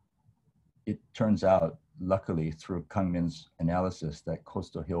up, it turns out, luckily, through Kang Min's analysis, that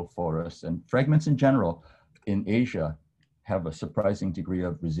coastal hill forests and fragments in general in Asia have a surprising degree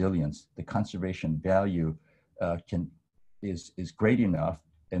of resilience. The conservation value is great enough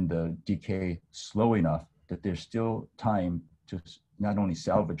and the decay slow enough that there's still time to not only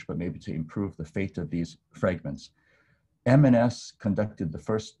salvage, but maybe to improve the fate of these fragments. M&S conducted the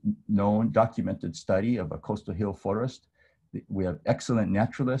first known documented study of a coastal hill forest. We have excellent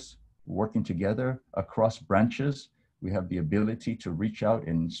naturalists working together across branches. We have the ability to reach out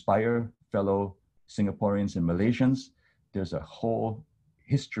and inspire fellow Singaporeans and Malaysians. There's a whole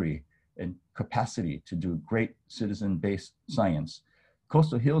history and capacity to do great citizen-based science.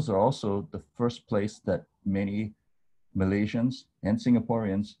 Coastal hills are also the first place that many Malaysians and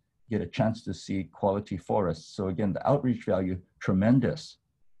Singaporeans get a chance to see quality forests. So again, the outreach value, tremendous,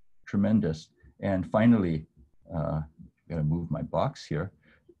 tremendous. And finally, gotta move my box here.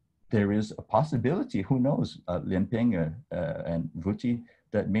 There is a possibility, who knows, Limping and Vuti,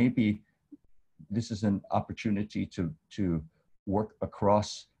 that maybe this is an opportunity to work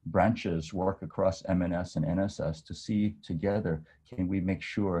across branches, work across M&S and NSS to see together, can we make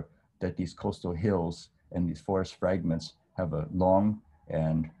sure that these coastal hills and these forest fragments have a long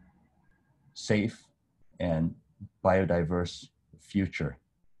and safe and biodiverse future.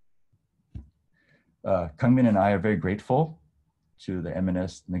 Kang Min and I are very grateful to the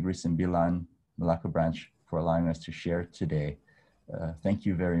M&S Negeri Sembilan Malacca branch for allowing us to share today. Thank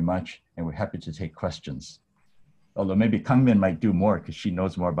you very much, and we're happy to take questions. Although maybe Kang Min might do more because she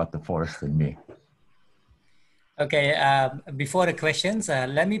knows more about the forest than me. Okay, before the questions,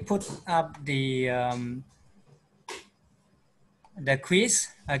 let me put up the quiz.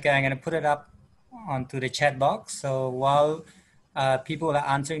 Okay, I'm gonna put it up onto the chat box. So while people are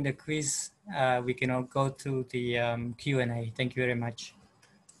answering the quiz, we can all go to the Q&A. Thank you very much.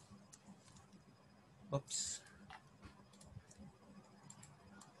 Oops.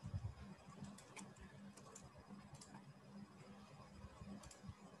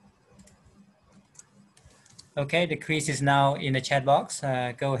 Okay, the quiz is now in the chat box.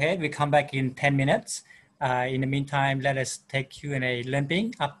 Go ahead, we come back in 10 minutes. In the meantime, let us take Q&A.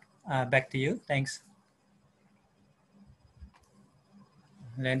 Limping, up, back to you, thanks.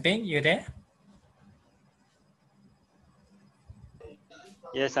 Limping, you there?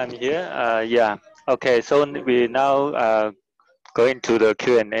 Yes, I'm here. Yeah, okay, so we now going to the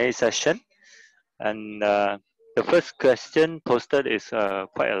Q&A session. And the first question posted is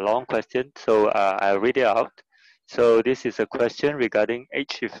quite a long question, so I'll read it out. So this is a question regarding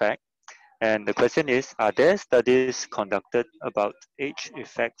age effect. And the question is, are there studies conducted about age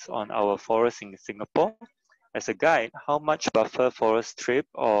effects on our forests in Singapore? As a guide, how much buffer forest strip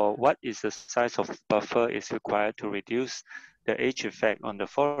or what is the size of buffer is required to reduce the age effect on the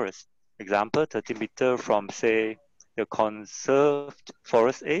forest? Example, 30 meter from say the conserved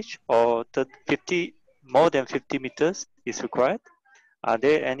forest age, or 50, more than 50 meters is required? Are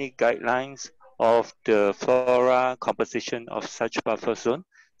there any guidelines of the flora composition of such buffer zone,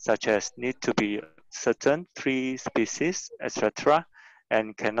 such as need to be certain tree species, etc.,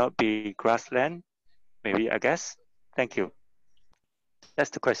 and cannot be grassland? Maybe, I guess. Thank you.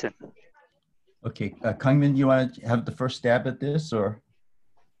 That's the question. Okay, Kang Min, you want to have the first stab at this, or?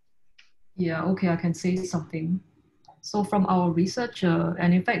 Yeah, okay, I can say something. So from our research,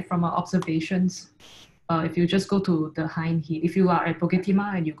 and in fact from our observations, if you just go to the Hindhead, if you are at Bukit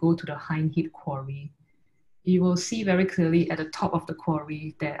Timah and you go to the Hindhead quarry, you will see very clearly at the top of the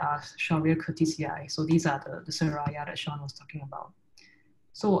quarry there are Shorea curtisii. So these are the Seraya that Sean was talking about.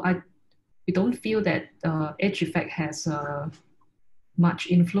 So we don't feel that age effect has much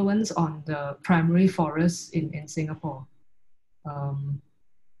influence on the primary forests in Singapore,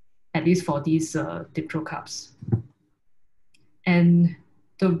 at least for these dipterocarps. And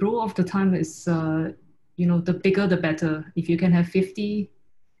the rule of the thumb is, you know, the bigger the better. If you can have 50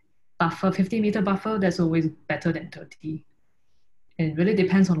 meter buffer, that's always better than 30. And it really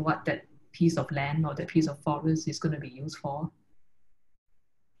depends on what that piece of land or that piece of forest is going to be used for.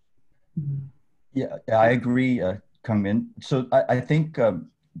 Yeah, I agree, Kang Min. So I think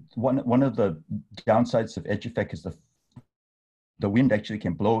one of the downsides of edge effect is the wind actually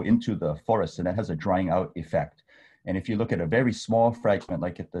can blow into the forest, and that has a drying out effect. And if you look at a very small fragment,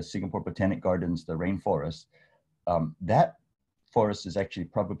 like at the Singapore Botanic Gardens, the rainforest, that forest is actually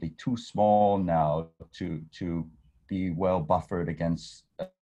probably too small now to be well buffered against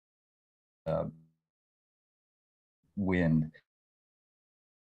wind.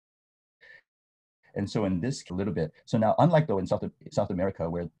 And so in this a little bit, so now unlike though in South America,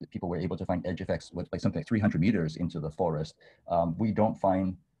 where people were able to find edge effects with like something like 300 meters into the forest, we don't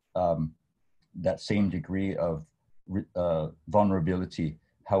find that same degree of vulnerability.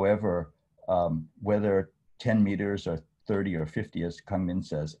 However, whether 10 meters or 30 or 50, as Kang Min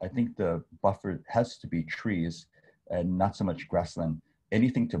says, I think the buffer has to be trees and not so much grassland.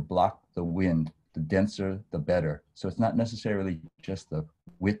 anything to block the wind, the denser, the better. So it's not necessarily just the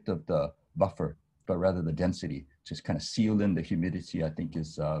width of the buffer, but rather the density. Just kind of seal in the humidity, I think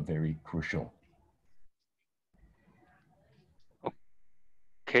is very crucial.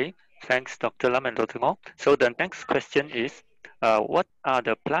 Okay, thanks, Dr. Lam and Dr. Ngo. So the next question is, what are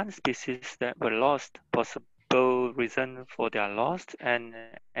the plant species that were lost, possible reason for their loss, and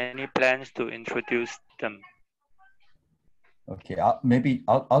any plans to introduce them? Okay,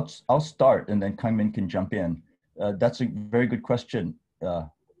 I'll start, and then Kangmin can jump in. That's a very good question,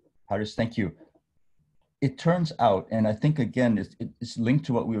 Haris. Thank you. It turns out, and I think again it's linked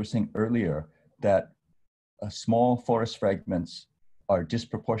to what we were saying earlier, that small forest fragments are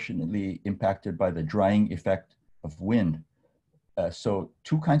disproportionately impacted by the drying effect of wind. So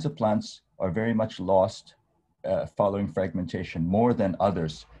two kinds of plants are very much lost following fragmentation, more than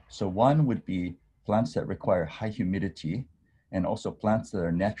others. So one would be plants that require high humidity, and also plants that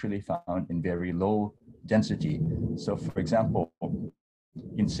are naturally found in very low density. So for example,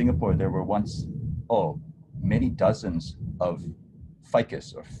 in Singapore, there were once, many dozens of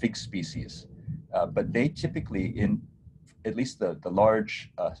ficus or fig species, but they typically, in at least the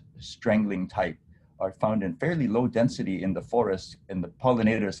large strangling type, are found in fairly low density in the forest, and the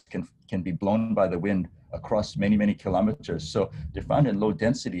pollinators can be blown by the wind across many, many kilometers. So they're found in low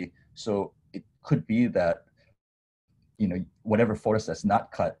density. So it could be that, whatever forest that's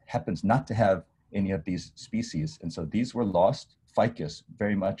not cut happens not to have any of these species. And so these were lost. Ficus,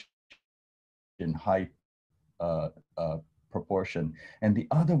 very much in high proportion. And the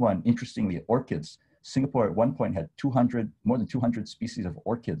other one, interestingly, orchids. Singapore at one point had more than 200 species of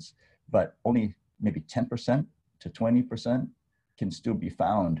orchids, but only maybe 10% to 20% can still be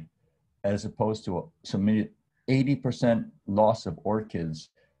found, as opposed to some 80% loss of orchids,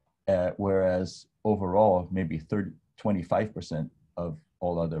 whereas overall, maybe 25% of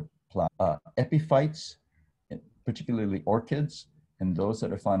all other plants. Epiphytes, particularly orchids, and those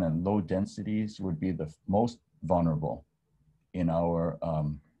that are found in low densities would be the most vulnerable in our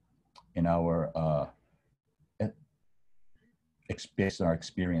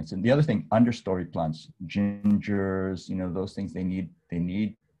experience. And the other thing, understory plants, gingers, those things, they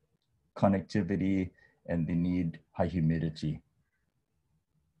need connectivity and they need high humidity.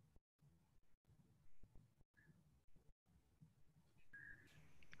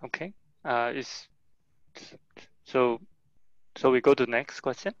 Okay, so we go to the next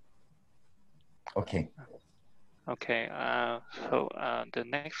question. Okay. Okay, so the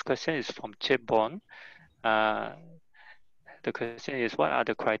next question is from Chebon. The question is, what are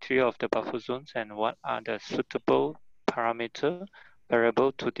the criteria of the buffer zones, and what are the suitable parameter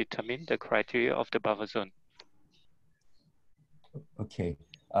variable to determine the criteria of the buffer zone? Okay,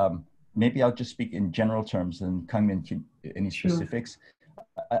 maybe I'll just speak in general terms, and Kangmin, any specifics? Sure.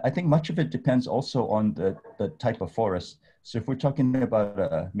 I think much of it depends also on the type of forest. So if we're talking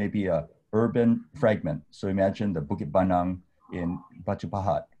about maybe a urban fragment, so imagine the Bukit Banang in Batu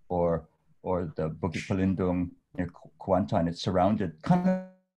Pahat, or the Bukit Pelindung near Kuantan. It's surrounded kind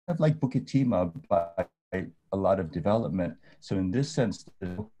of like Bukit Timah by a lot of development. So in this sense,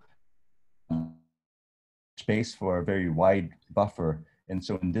 there's space for a very wide buffer. And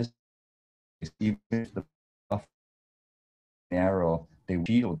so in this case, even if the buffer is narrow, they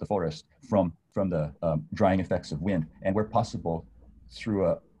shield the forest from the drying effects of wind, and where possible, through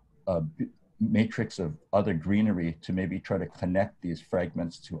a matrix of other greenery, to maybe try to connect these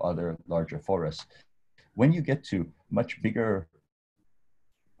fragments to other larger forests. When you get to much bigger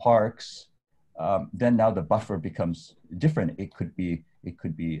parks, then now the buffer becomes different. It could be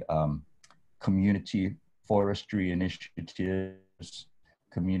community forestry initiatives,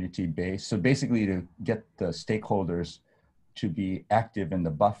 community-based. So basically, to get the stakeholders to be active in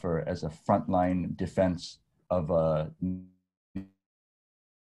the buffer as a frontline defense of a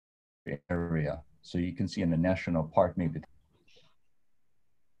area. So you can see in the national park, maybe.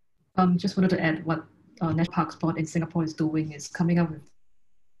 Just wanted to add what National Parks Board in Singapore is doing is coming up with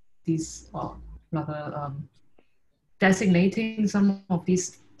these rather designating some of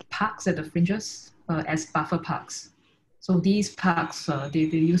these parks at the fringes as buffer parks. So these parks, they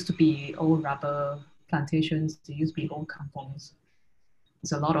used to be old rubber plantations, they used to be old kampongs.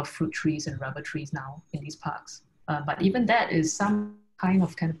 There's a lot of fruit trees and rubber trees now in these parks. But even that is some kind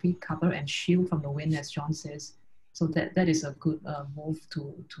of canopy cover and shield from the wind, as John says. So that is a good move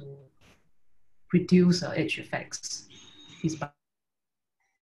to reduce edge effects, these buffer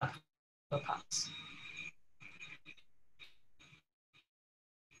parks.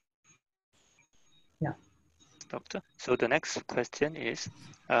 Yeah. Doctor. So the next question is,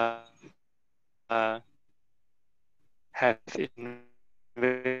 have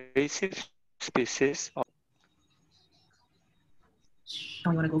invasive species?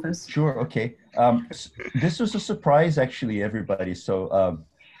 Sean, you want to go first? Sure, okay. This was a surprise, actually, everybody. So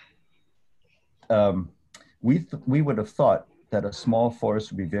we would have thought that a small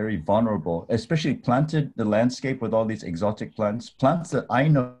forest would be very vulnerable, especially planted the landscape with all these exotic plants that I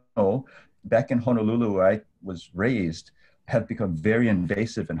know back in Honolulu where I was raised have become very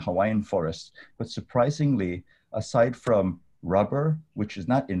invasive in Hawaiian forests. But surprisingly, aside from rubber, which is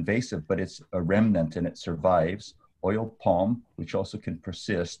not invasive, but it's a remnant and it survives, oil palm, which also can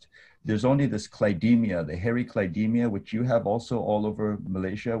persist, there's only this clidemia, the hairy clidemia, which you have also all over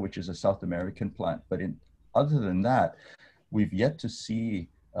Malaysia, which is a South American plant. But other than that, we've yet to see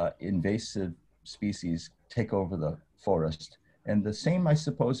invasive species take over the forest. And the same, I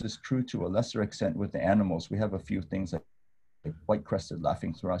suppose, is true to a lesser extent with the animals. We have a few things like white-crested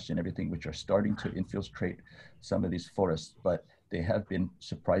laughing thrush and everything, which are starting to infiltrate some of these forests, but they have been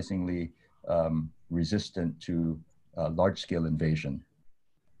surprisingly resistant to large-scale invasion.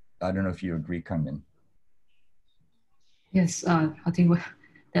 I don't know if you agree, Kangmin. Yes, I think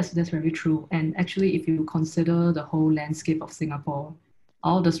that's very true. And actually, if you consider the whole landscape of Singapore,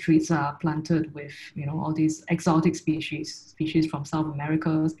 all the streets are planted with, you know, all these exotic species from South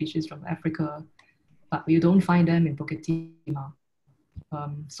America, species from Africa, but you don't find them in Bukit Timah.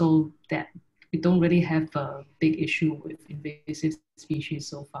 So that we don't really have a big issue with invasive species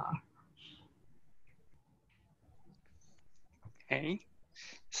so far. Okay,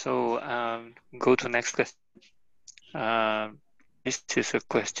 so go to next question. This is a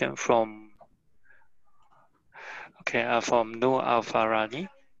question from from Noor Al-Farani.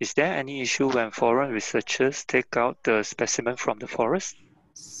 Is there any issue when foreign researchers take out the specimen from the forest?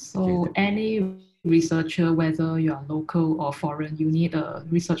 So any researcher, whether you are local or foreign, you need a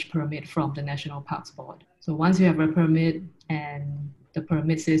research permit from the National Parks Board. So once you have a permit and the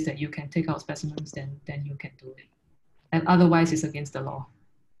permit says that you can take out specimens, then you can do it. And otherwise, it's against the law.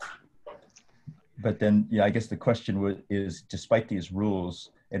 But then, yeah, I guess the question is, despite these rules,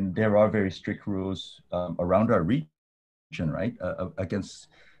 and there are very strict rules around our region, right, against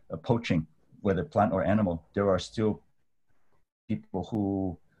poaching, whether plant or animal, there are still people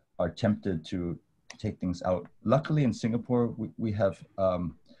who are tempted to take things out. Luckily, in Singapore, we have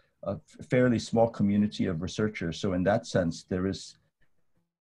a fairly small community of researchers. So in that sense, there is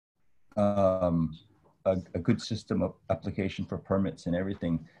a good system of application for permits and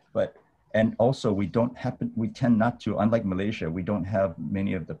everything. And also we tend not to, unlike Malaysia, we don't have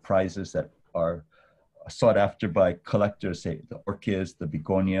many of the prizes that are sought after by collectors, say the orchids, the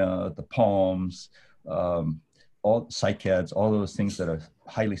begonia, the palms, all cycads, all those things that are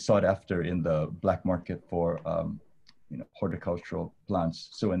highly sought after in the black market for horticultural plants.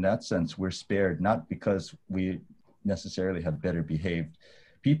 So in that sense, we're spared, not because we necessarily have better behaved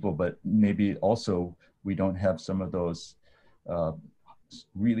people, but maybe also we don't have some of those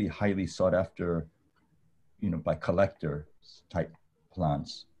really highly sought after, by collector type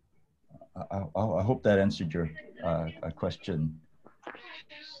plants. I hope that answered your question.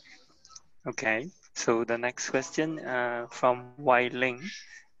 Okay, so the next question from Wai Ling.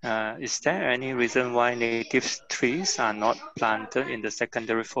 Is there any reason why native trees are not planted in the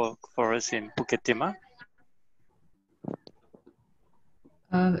secondary forest in Bukit Timah?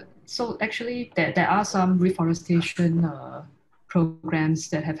 So actually, there are some reforestation programs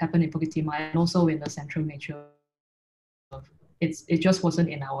that have happened in Bukit Timah and also in the Central Nature. It just wasn't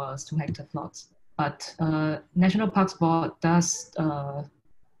in our 2-hectare plots. But National Parks Board does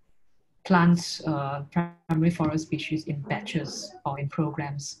plant primary forest species in batches or in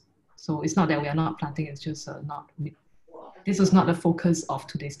programs. So it's not that we are not planting, it's just this is not the focus of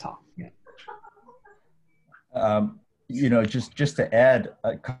today's talk. Yeah. Just to add,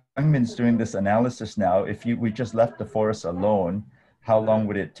 Kangmin's doing this analysis now. If we just left the forest alone, how long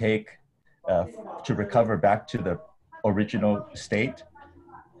would it take to recover back to the original state?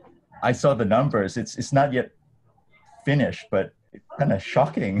 I saw the numbers. It's not yet finished, but it's kind of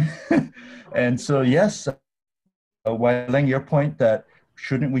shocking. And so, yes, Wai Ling, your point that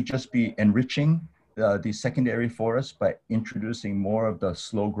shouldn't we just be enriching these secondary forests by introducing more of the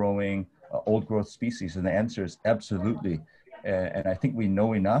slow-growing, old growth species? And the answer is absolutely. And I think we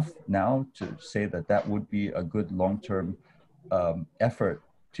know enough now to say that that would be a good long-term effort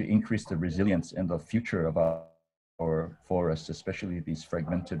to increase the resilience and the future of our forests, especially these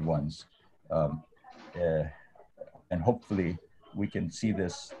fragmented ones. And hopefully we can see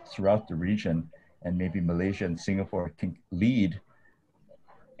this throughout the region, and maybe Malaysia and Singapore can lead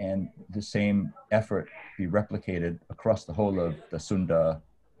and the same effort be replicated across the whole of the Sunda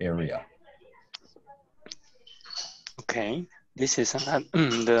area. Okay, This is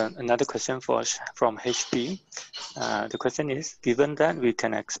another question from HP. The question is, given that we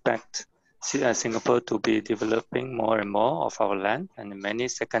can expect Singapore to be developing more and more of our land, and many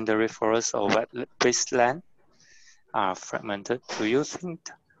secondary forests or wasteland are fragmented, do you think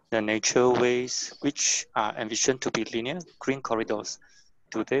the nature ways which are envisioned to be linear green corridors,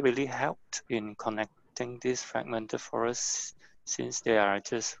 do they really help in connecting these fragmented forests, since they are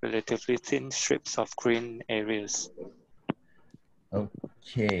just relatively thin strips of green areas?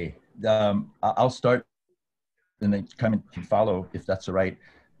 Okay, I'll start and then Carmen can follow if that's all right.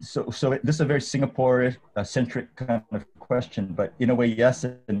 So this is a very Singapore-centric kind of question, but in a way, yes,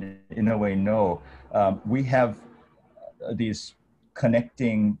 and in a way, no. We have these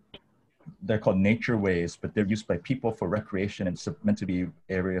connecting, they're called nature ways, but they're used by people for recreation and it's meant to be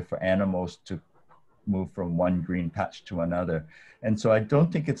area for animals to move from one green patch to another. And so I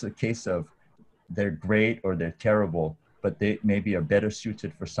don't think it's a case of they're great or they're terrible, but they maybe are better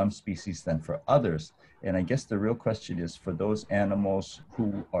suited for some species than for others. And I guess the real question is for those animals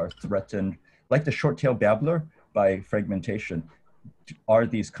who are threatened, like the short-tailed babbler by fragmentation, are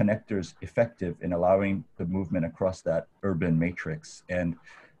these connectors effective in allowing the movement across that urban matrix? And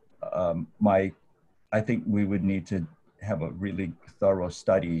I think we would need to have a really thorough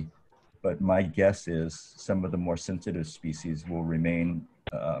study, but my guess is some of the more sensitive species will remain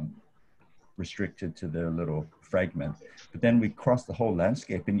restricted to their little fragment. But then we cross the whole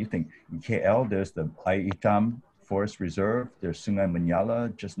landscape and you think in KL, there's the Aitam Forest Reserve, there's Sungai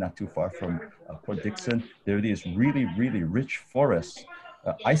Menyala, just not too far from Port Dickson. There are these really, really rich forests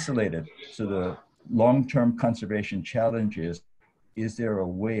isolated. So the long-term conservation challenge is there a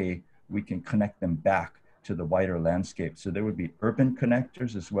way we can connect them back to the wider landscape? So there would be urban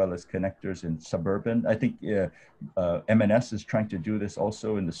connectors as well as connectors in suburban. I think MNS is trying to do this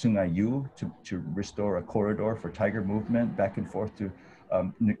also in the Sungai Yu to restore a corridor for tiger movement back and forth to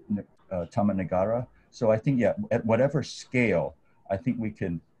Taman Negara. So I think, yeah, at whatever scale, I think we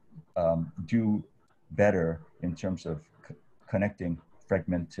can do better in terms of connecting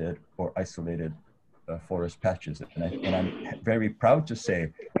fragmented or isolated forest patches. And I'm very proud to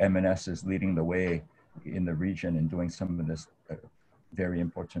say MNS is leading the way in the region and doing some of this very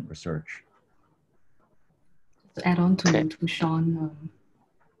important research. To add on to Sean,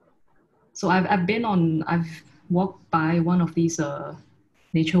 so I've walked by one of these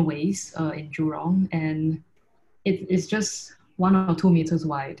nature ways in Jurong, and it's just 1 or 2 meters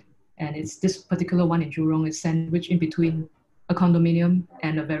wide. And it's this particular one in Jurong is sandwiched in between a condominium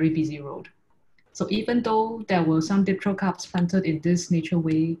and a very busy road. So even though there were some dipterocarps planted in this nature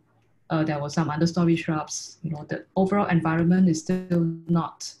way, there were some understory shrubs, the overall environment is still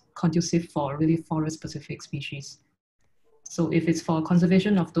not conducive for really forest-specific species. So if it's for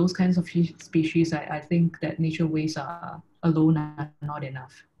conservation of those kinds of species, I think that nature ways are alone are not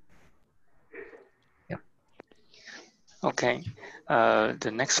enough. Yeah. Okay.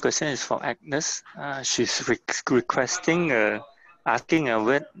 The next question is for Agnes. She's requesting, asking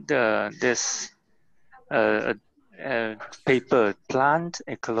whether there's paper, Plant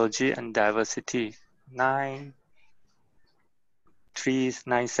Ecology and Diversity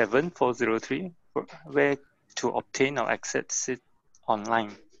 9397403, where to obtain or access it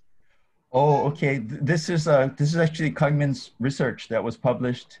online. Oh, okay. This is actually Kangmin's research that was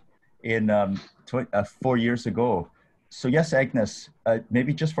published in 4 years ago. So yes, Agnes,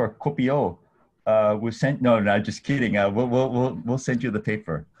 maybe just for Kopio, we'll send. No, just kidding. We'll send you the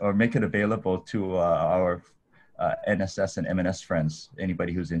paper or make it available to our NSS and MNS friends.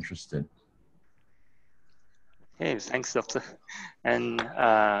 Anybody who's interested. Hey, thanks, Doctor. And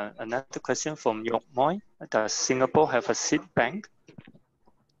another question from Yok Moy. Does Singapore have a seed bank?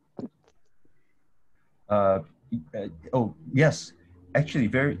 Oh, yes. Actually,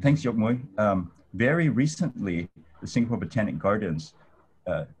 thanks, Yok Moy. Very recently, the Singapore Botanic Gardens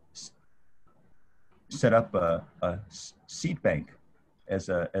set up a seed bank as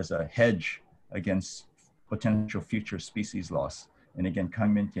a hedge against potential future species loss. And again,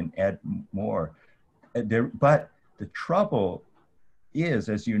 Kangmin can add more. But the trouble is,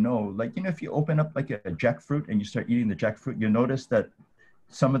 as you know, if you open up like a jackfruit and you start eating the jackfruit, you notice that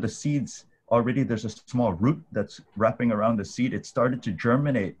some of the seeds already, there's a small root that's wrapping around the seed. It started to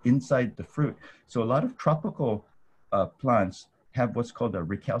germinate inside the fruit. So a lot of tropical plants have what's called a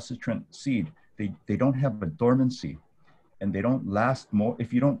recalcitrant seed. They don't have a dormancy, and they don't last more.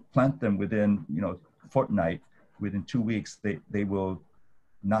 If you don't plant them within fortnight, within 2 weeks, they will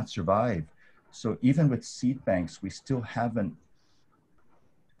not survive. So even with seed banks, we still haven't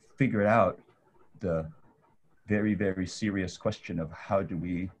figured out the very, very serious question of how do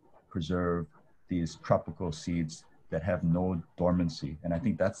we preserve these tropical seeds that have no dormancy. And I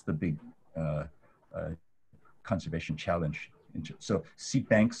think that's the big conservation challenge. So seed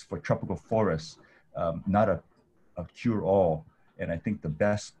banks for tropical forests, not a cure-all. And I think the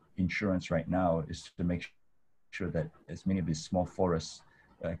best insurance right now is to make sure that as many of these small forests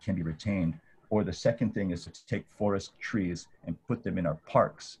can be retained. Or the second thing is to take forest trees and put them in our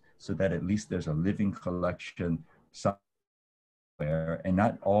parks so that at least there's a living collection somewhere, and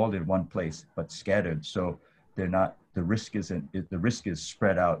not all in one place, but scattered. So they're not, the risk is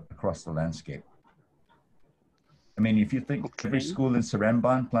spread out across the landscape. I mean, if you think every school in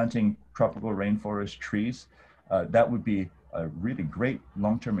Seremban planting tropical rainforest trees, that would be a really great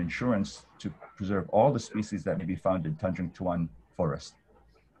long-term insurance to preserve all the species that may be found in Tanjung Tuan forest.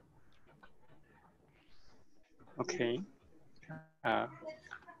 Okay.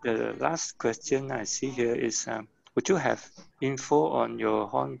 The last question I see here is, would you have info on your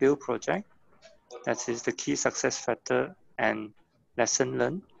hornbill project? That is the key success factor and lesson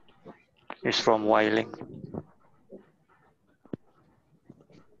learned. It's from Wailing.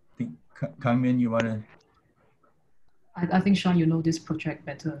 Kang Min, you want to? I think, Sean, you know this project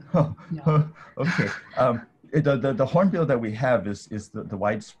better. Oh, yeah. Okay. The hornbill that we have is the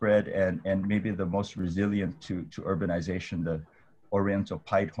widespread and maybe the most resilient to urbanization, the oriental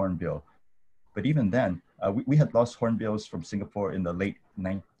pied hornbill. But even then, we had lost hornbills from Singapore in the late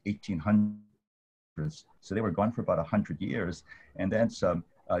 1800s. So they were gone for about 100 years. And then some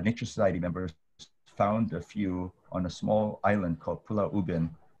Nature Society members found a few on a small island called Pulau Ubin,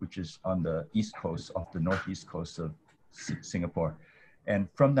 which is on the east coast, off the northeast coast of Singapore. And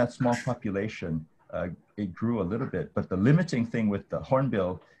from that small population, it grew a little bit. But the limiting thing with the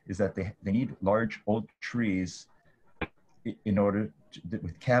hornbill is that they need large old trees in order to,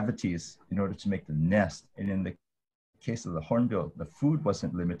 with cavities in order to make the nest. And in the case of the hornbill, the food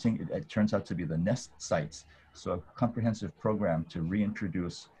wasn't limiting. It turns out to be the nest sites. So a comprehensive program to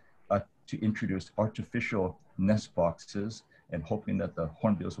introduce artificial nest boxes and hoping that the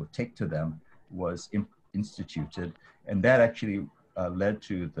hornbills would take to them was instituted. And that actually led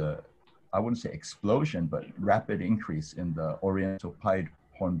to the, I wouldn't say explosion, but rapid increase in the oriental pied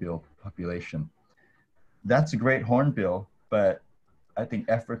hornbill population. That's a great hornbill, but I think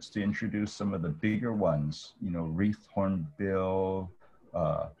efforts to introduce some of the bigger ones, you know, wreath hornbill,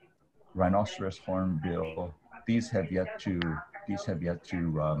 rhinoceros hornbill, these have yet to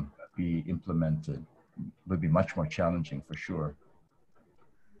be implemented. Would be much more challenging for sure.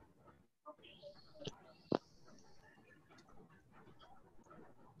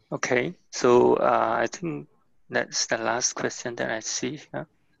 Okay, so I think that's the last question that I see.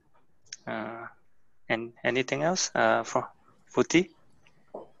 And anything else for Futi?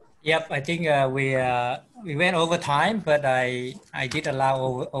 Yep, I think we went over time, but I did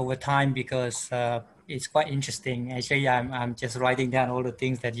allow over time because it's quite interesting. Actually, I'm just writing down all the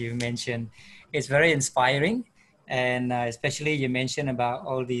things that you mentioned. It's very inspiring, and especially you mentioned about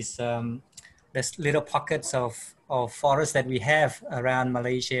all these this little pockets of forest that we have around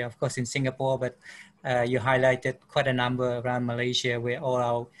Malaysia, of course in Singapore, but you highlighted quite a number around Malaysia where all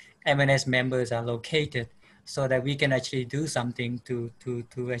our M&S members are located, so that we can actually do something to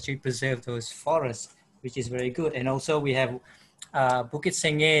actually preserve those forests, which is very good. And also we have Bukit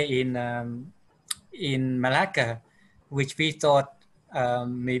Senge in Malacca, which we thought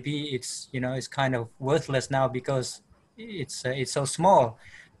maybe it's, you know, it's kind of worthless now because it's so small.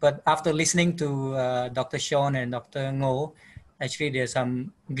 But after listening to Dr. Sean and Dr. Ngo, actually there's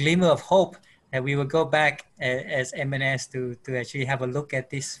some glimmer of hope that we will go back as M&S to actually have a look at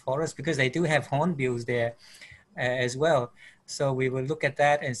this forest, because they do have hornbills there as well. So we will look at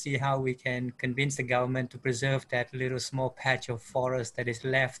that and see how we can convince the government to preserve that little small patch of forest that is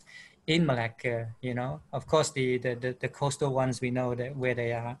left in Malacca. You know, of course the coastal ones we know that where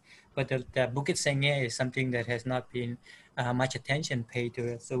they are, but the Bukit Senge is something that has not been much attention paid to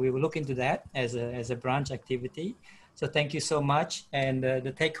it. So we will look into that as a branch activity. So thank you so much. And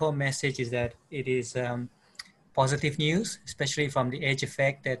the take-home message is that it is positive news, especially from the age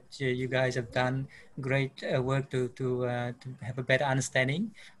effect, that you guys have done great work to have a better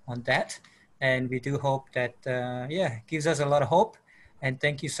understanding on that. And we do hope that, yeah, gives us a lot of hope. And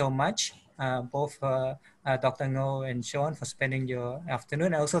thank you so much, both Dr. Ngo and Sean, for spending your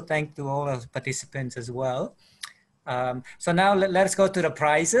afternoon. I also thank to all of the participants as well. So now let us go to the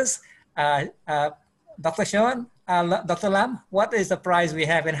prizes. Dr. Sean, Dr. Lum, what is the prize we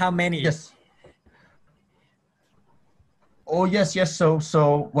have and how many? Yes. Oh, yes.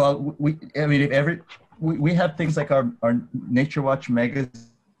 So, well, we have things like our Nature Watch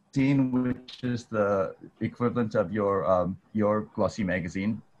magazine, which is the equivalent of your glossy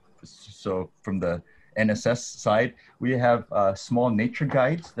magazine. So from the NSS side, we have small nature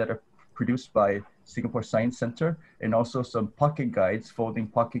guides that are produced by Singapore Science Center, and also some pocket guides, folding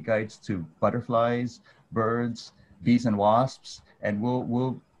pocket guides to butterflies, birds, bees and wasps, and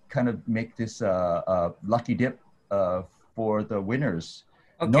we'll kind of make this lucky dip for the winners.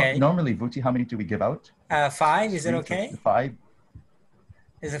 Okay. Normally, Vuti, how many do we give out? 5, is it okay? 5.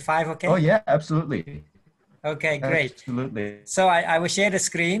 Is it 5 okay? Oh yeah, absolutely. Okay, great. Absolutely. So I will share the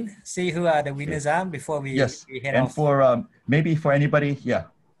screen, see who are the winners are before we, yes. we head and off. For maybe for anybody, yeah.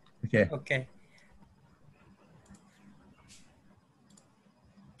 Okay. Okay.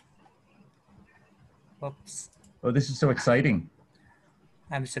 Oops. Oh, this is so exciting.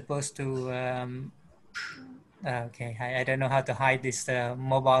 I'm supposed to, okay, I don't know how to hide this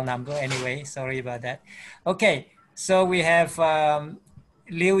mobile number anyway, sorry about that. Okay, so we have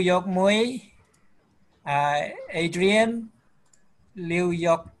Liu Yok Mui, Adrian, Liu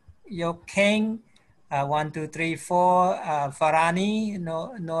Yok King, 1, 2, 3, 4, Farani,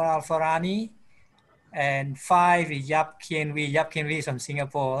 Nora Farani, and 5 is Yap Kien Wee. Yap Kien Wee is from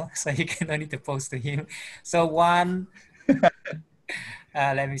Singapore, so you can only to post to him. So 1,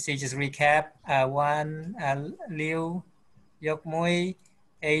 let me see, just recap. 1, Liu Yok Mui,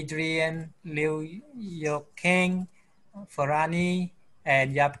 Adrian, Liu Yok King, Farani,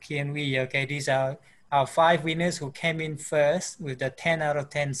 and Yap Kien Wee. Okay, these are our 5 winners who came in first with the 10 out of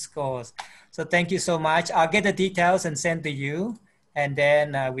 10 scores. So thank you so much. I'll get the details and send to you, and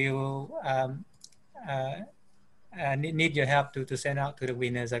then we will need your help to send out to the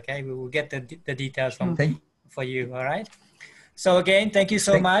winners. Okay, we will get the details from for you. All right. So again, thank you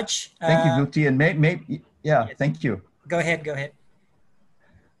so much. Thank you, Vuti, and maybe yeah, yes. Thank you. Go ahead. Go ahead.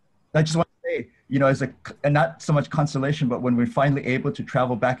 I just want to say, you know, as and not so much consolation, but when we're finally able to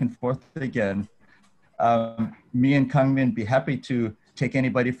travel back and forth again, me and Kang Min be happy to take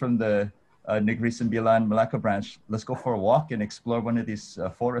anybody from the Negeri Sembilan Malacca branch. Let's go for a walk and explore one of these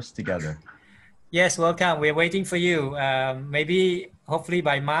forests together. Yes, welcome. We're waiting for you. Maybe, hopefully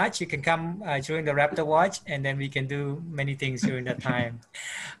by March, you can come during the Raptor Watch, and then we can do many things during that time.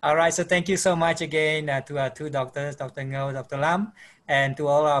 All right, so thank you so much again to our 2 doctors, Dr. Ngo, Dr. Lum, and to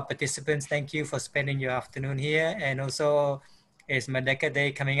all our participants. Thank you for spending your afternoon here. And also, it's Merdeka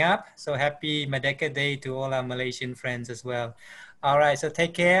Day coming up. So happy Merdeka Day to all our Malaysian friends as well. All right, so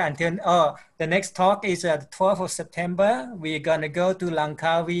take care until, the next talk is the 12th of September. We're gonna go to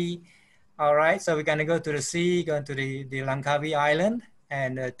Langkawi. All right, so we're gonna go to the sea, going to the Langkawi Island,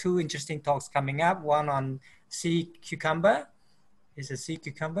 and 2 interesting talks coming up. One on sea cucumber, is a sea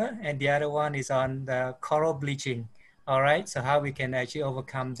cucumber, and the other one is on the coral bleaching. All right, so how we can actually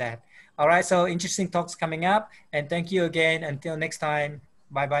overcome that. All right, so interesting talks coming up, and thank you again. Until next time,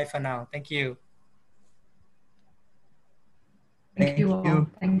 bye-bye for now. Thank you. Thank you all.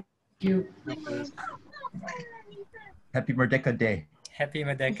 Thank you. Happy Merdeka Day. Happy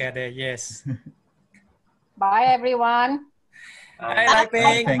Merdeka Day, yes. Bye, everyone. Hi, Lai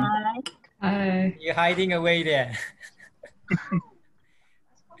Ping. Bye. You're hiding away there.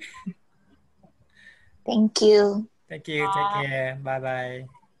 Thank you. Thank you. Take care.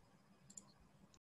 Bye-bye.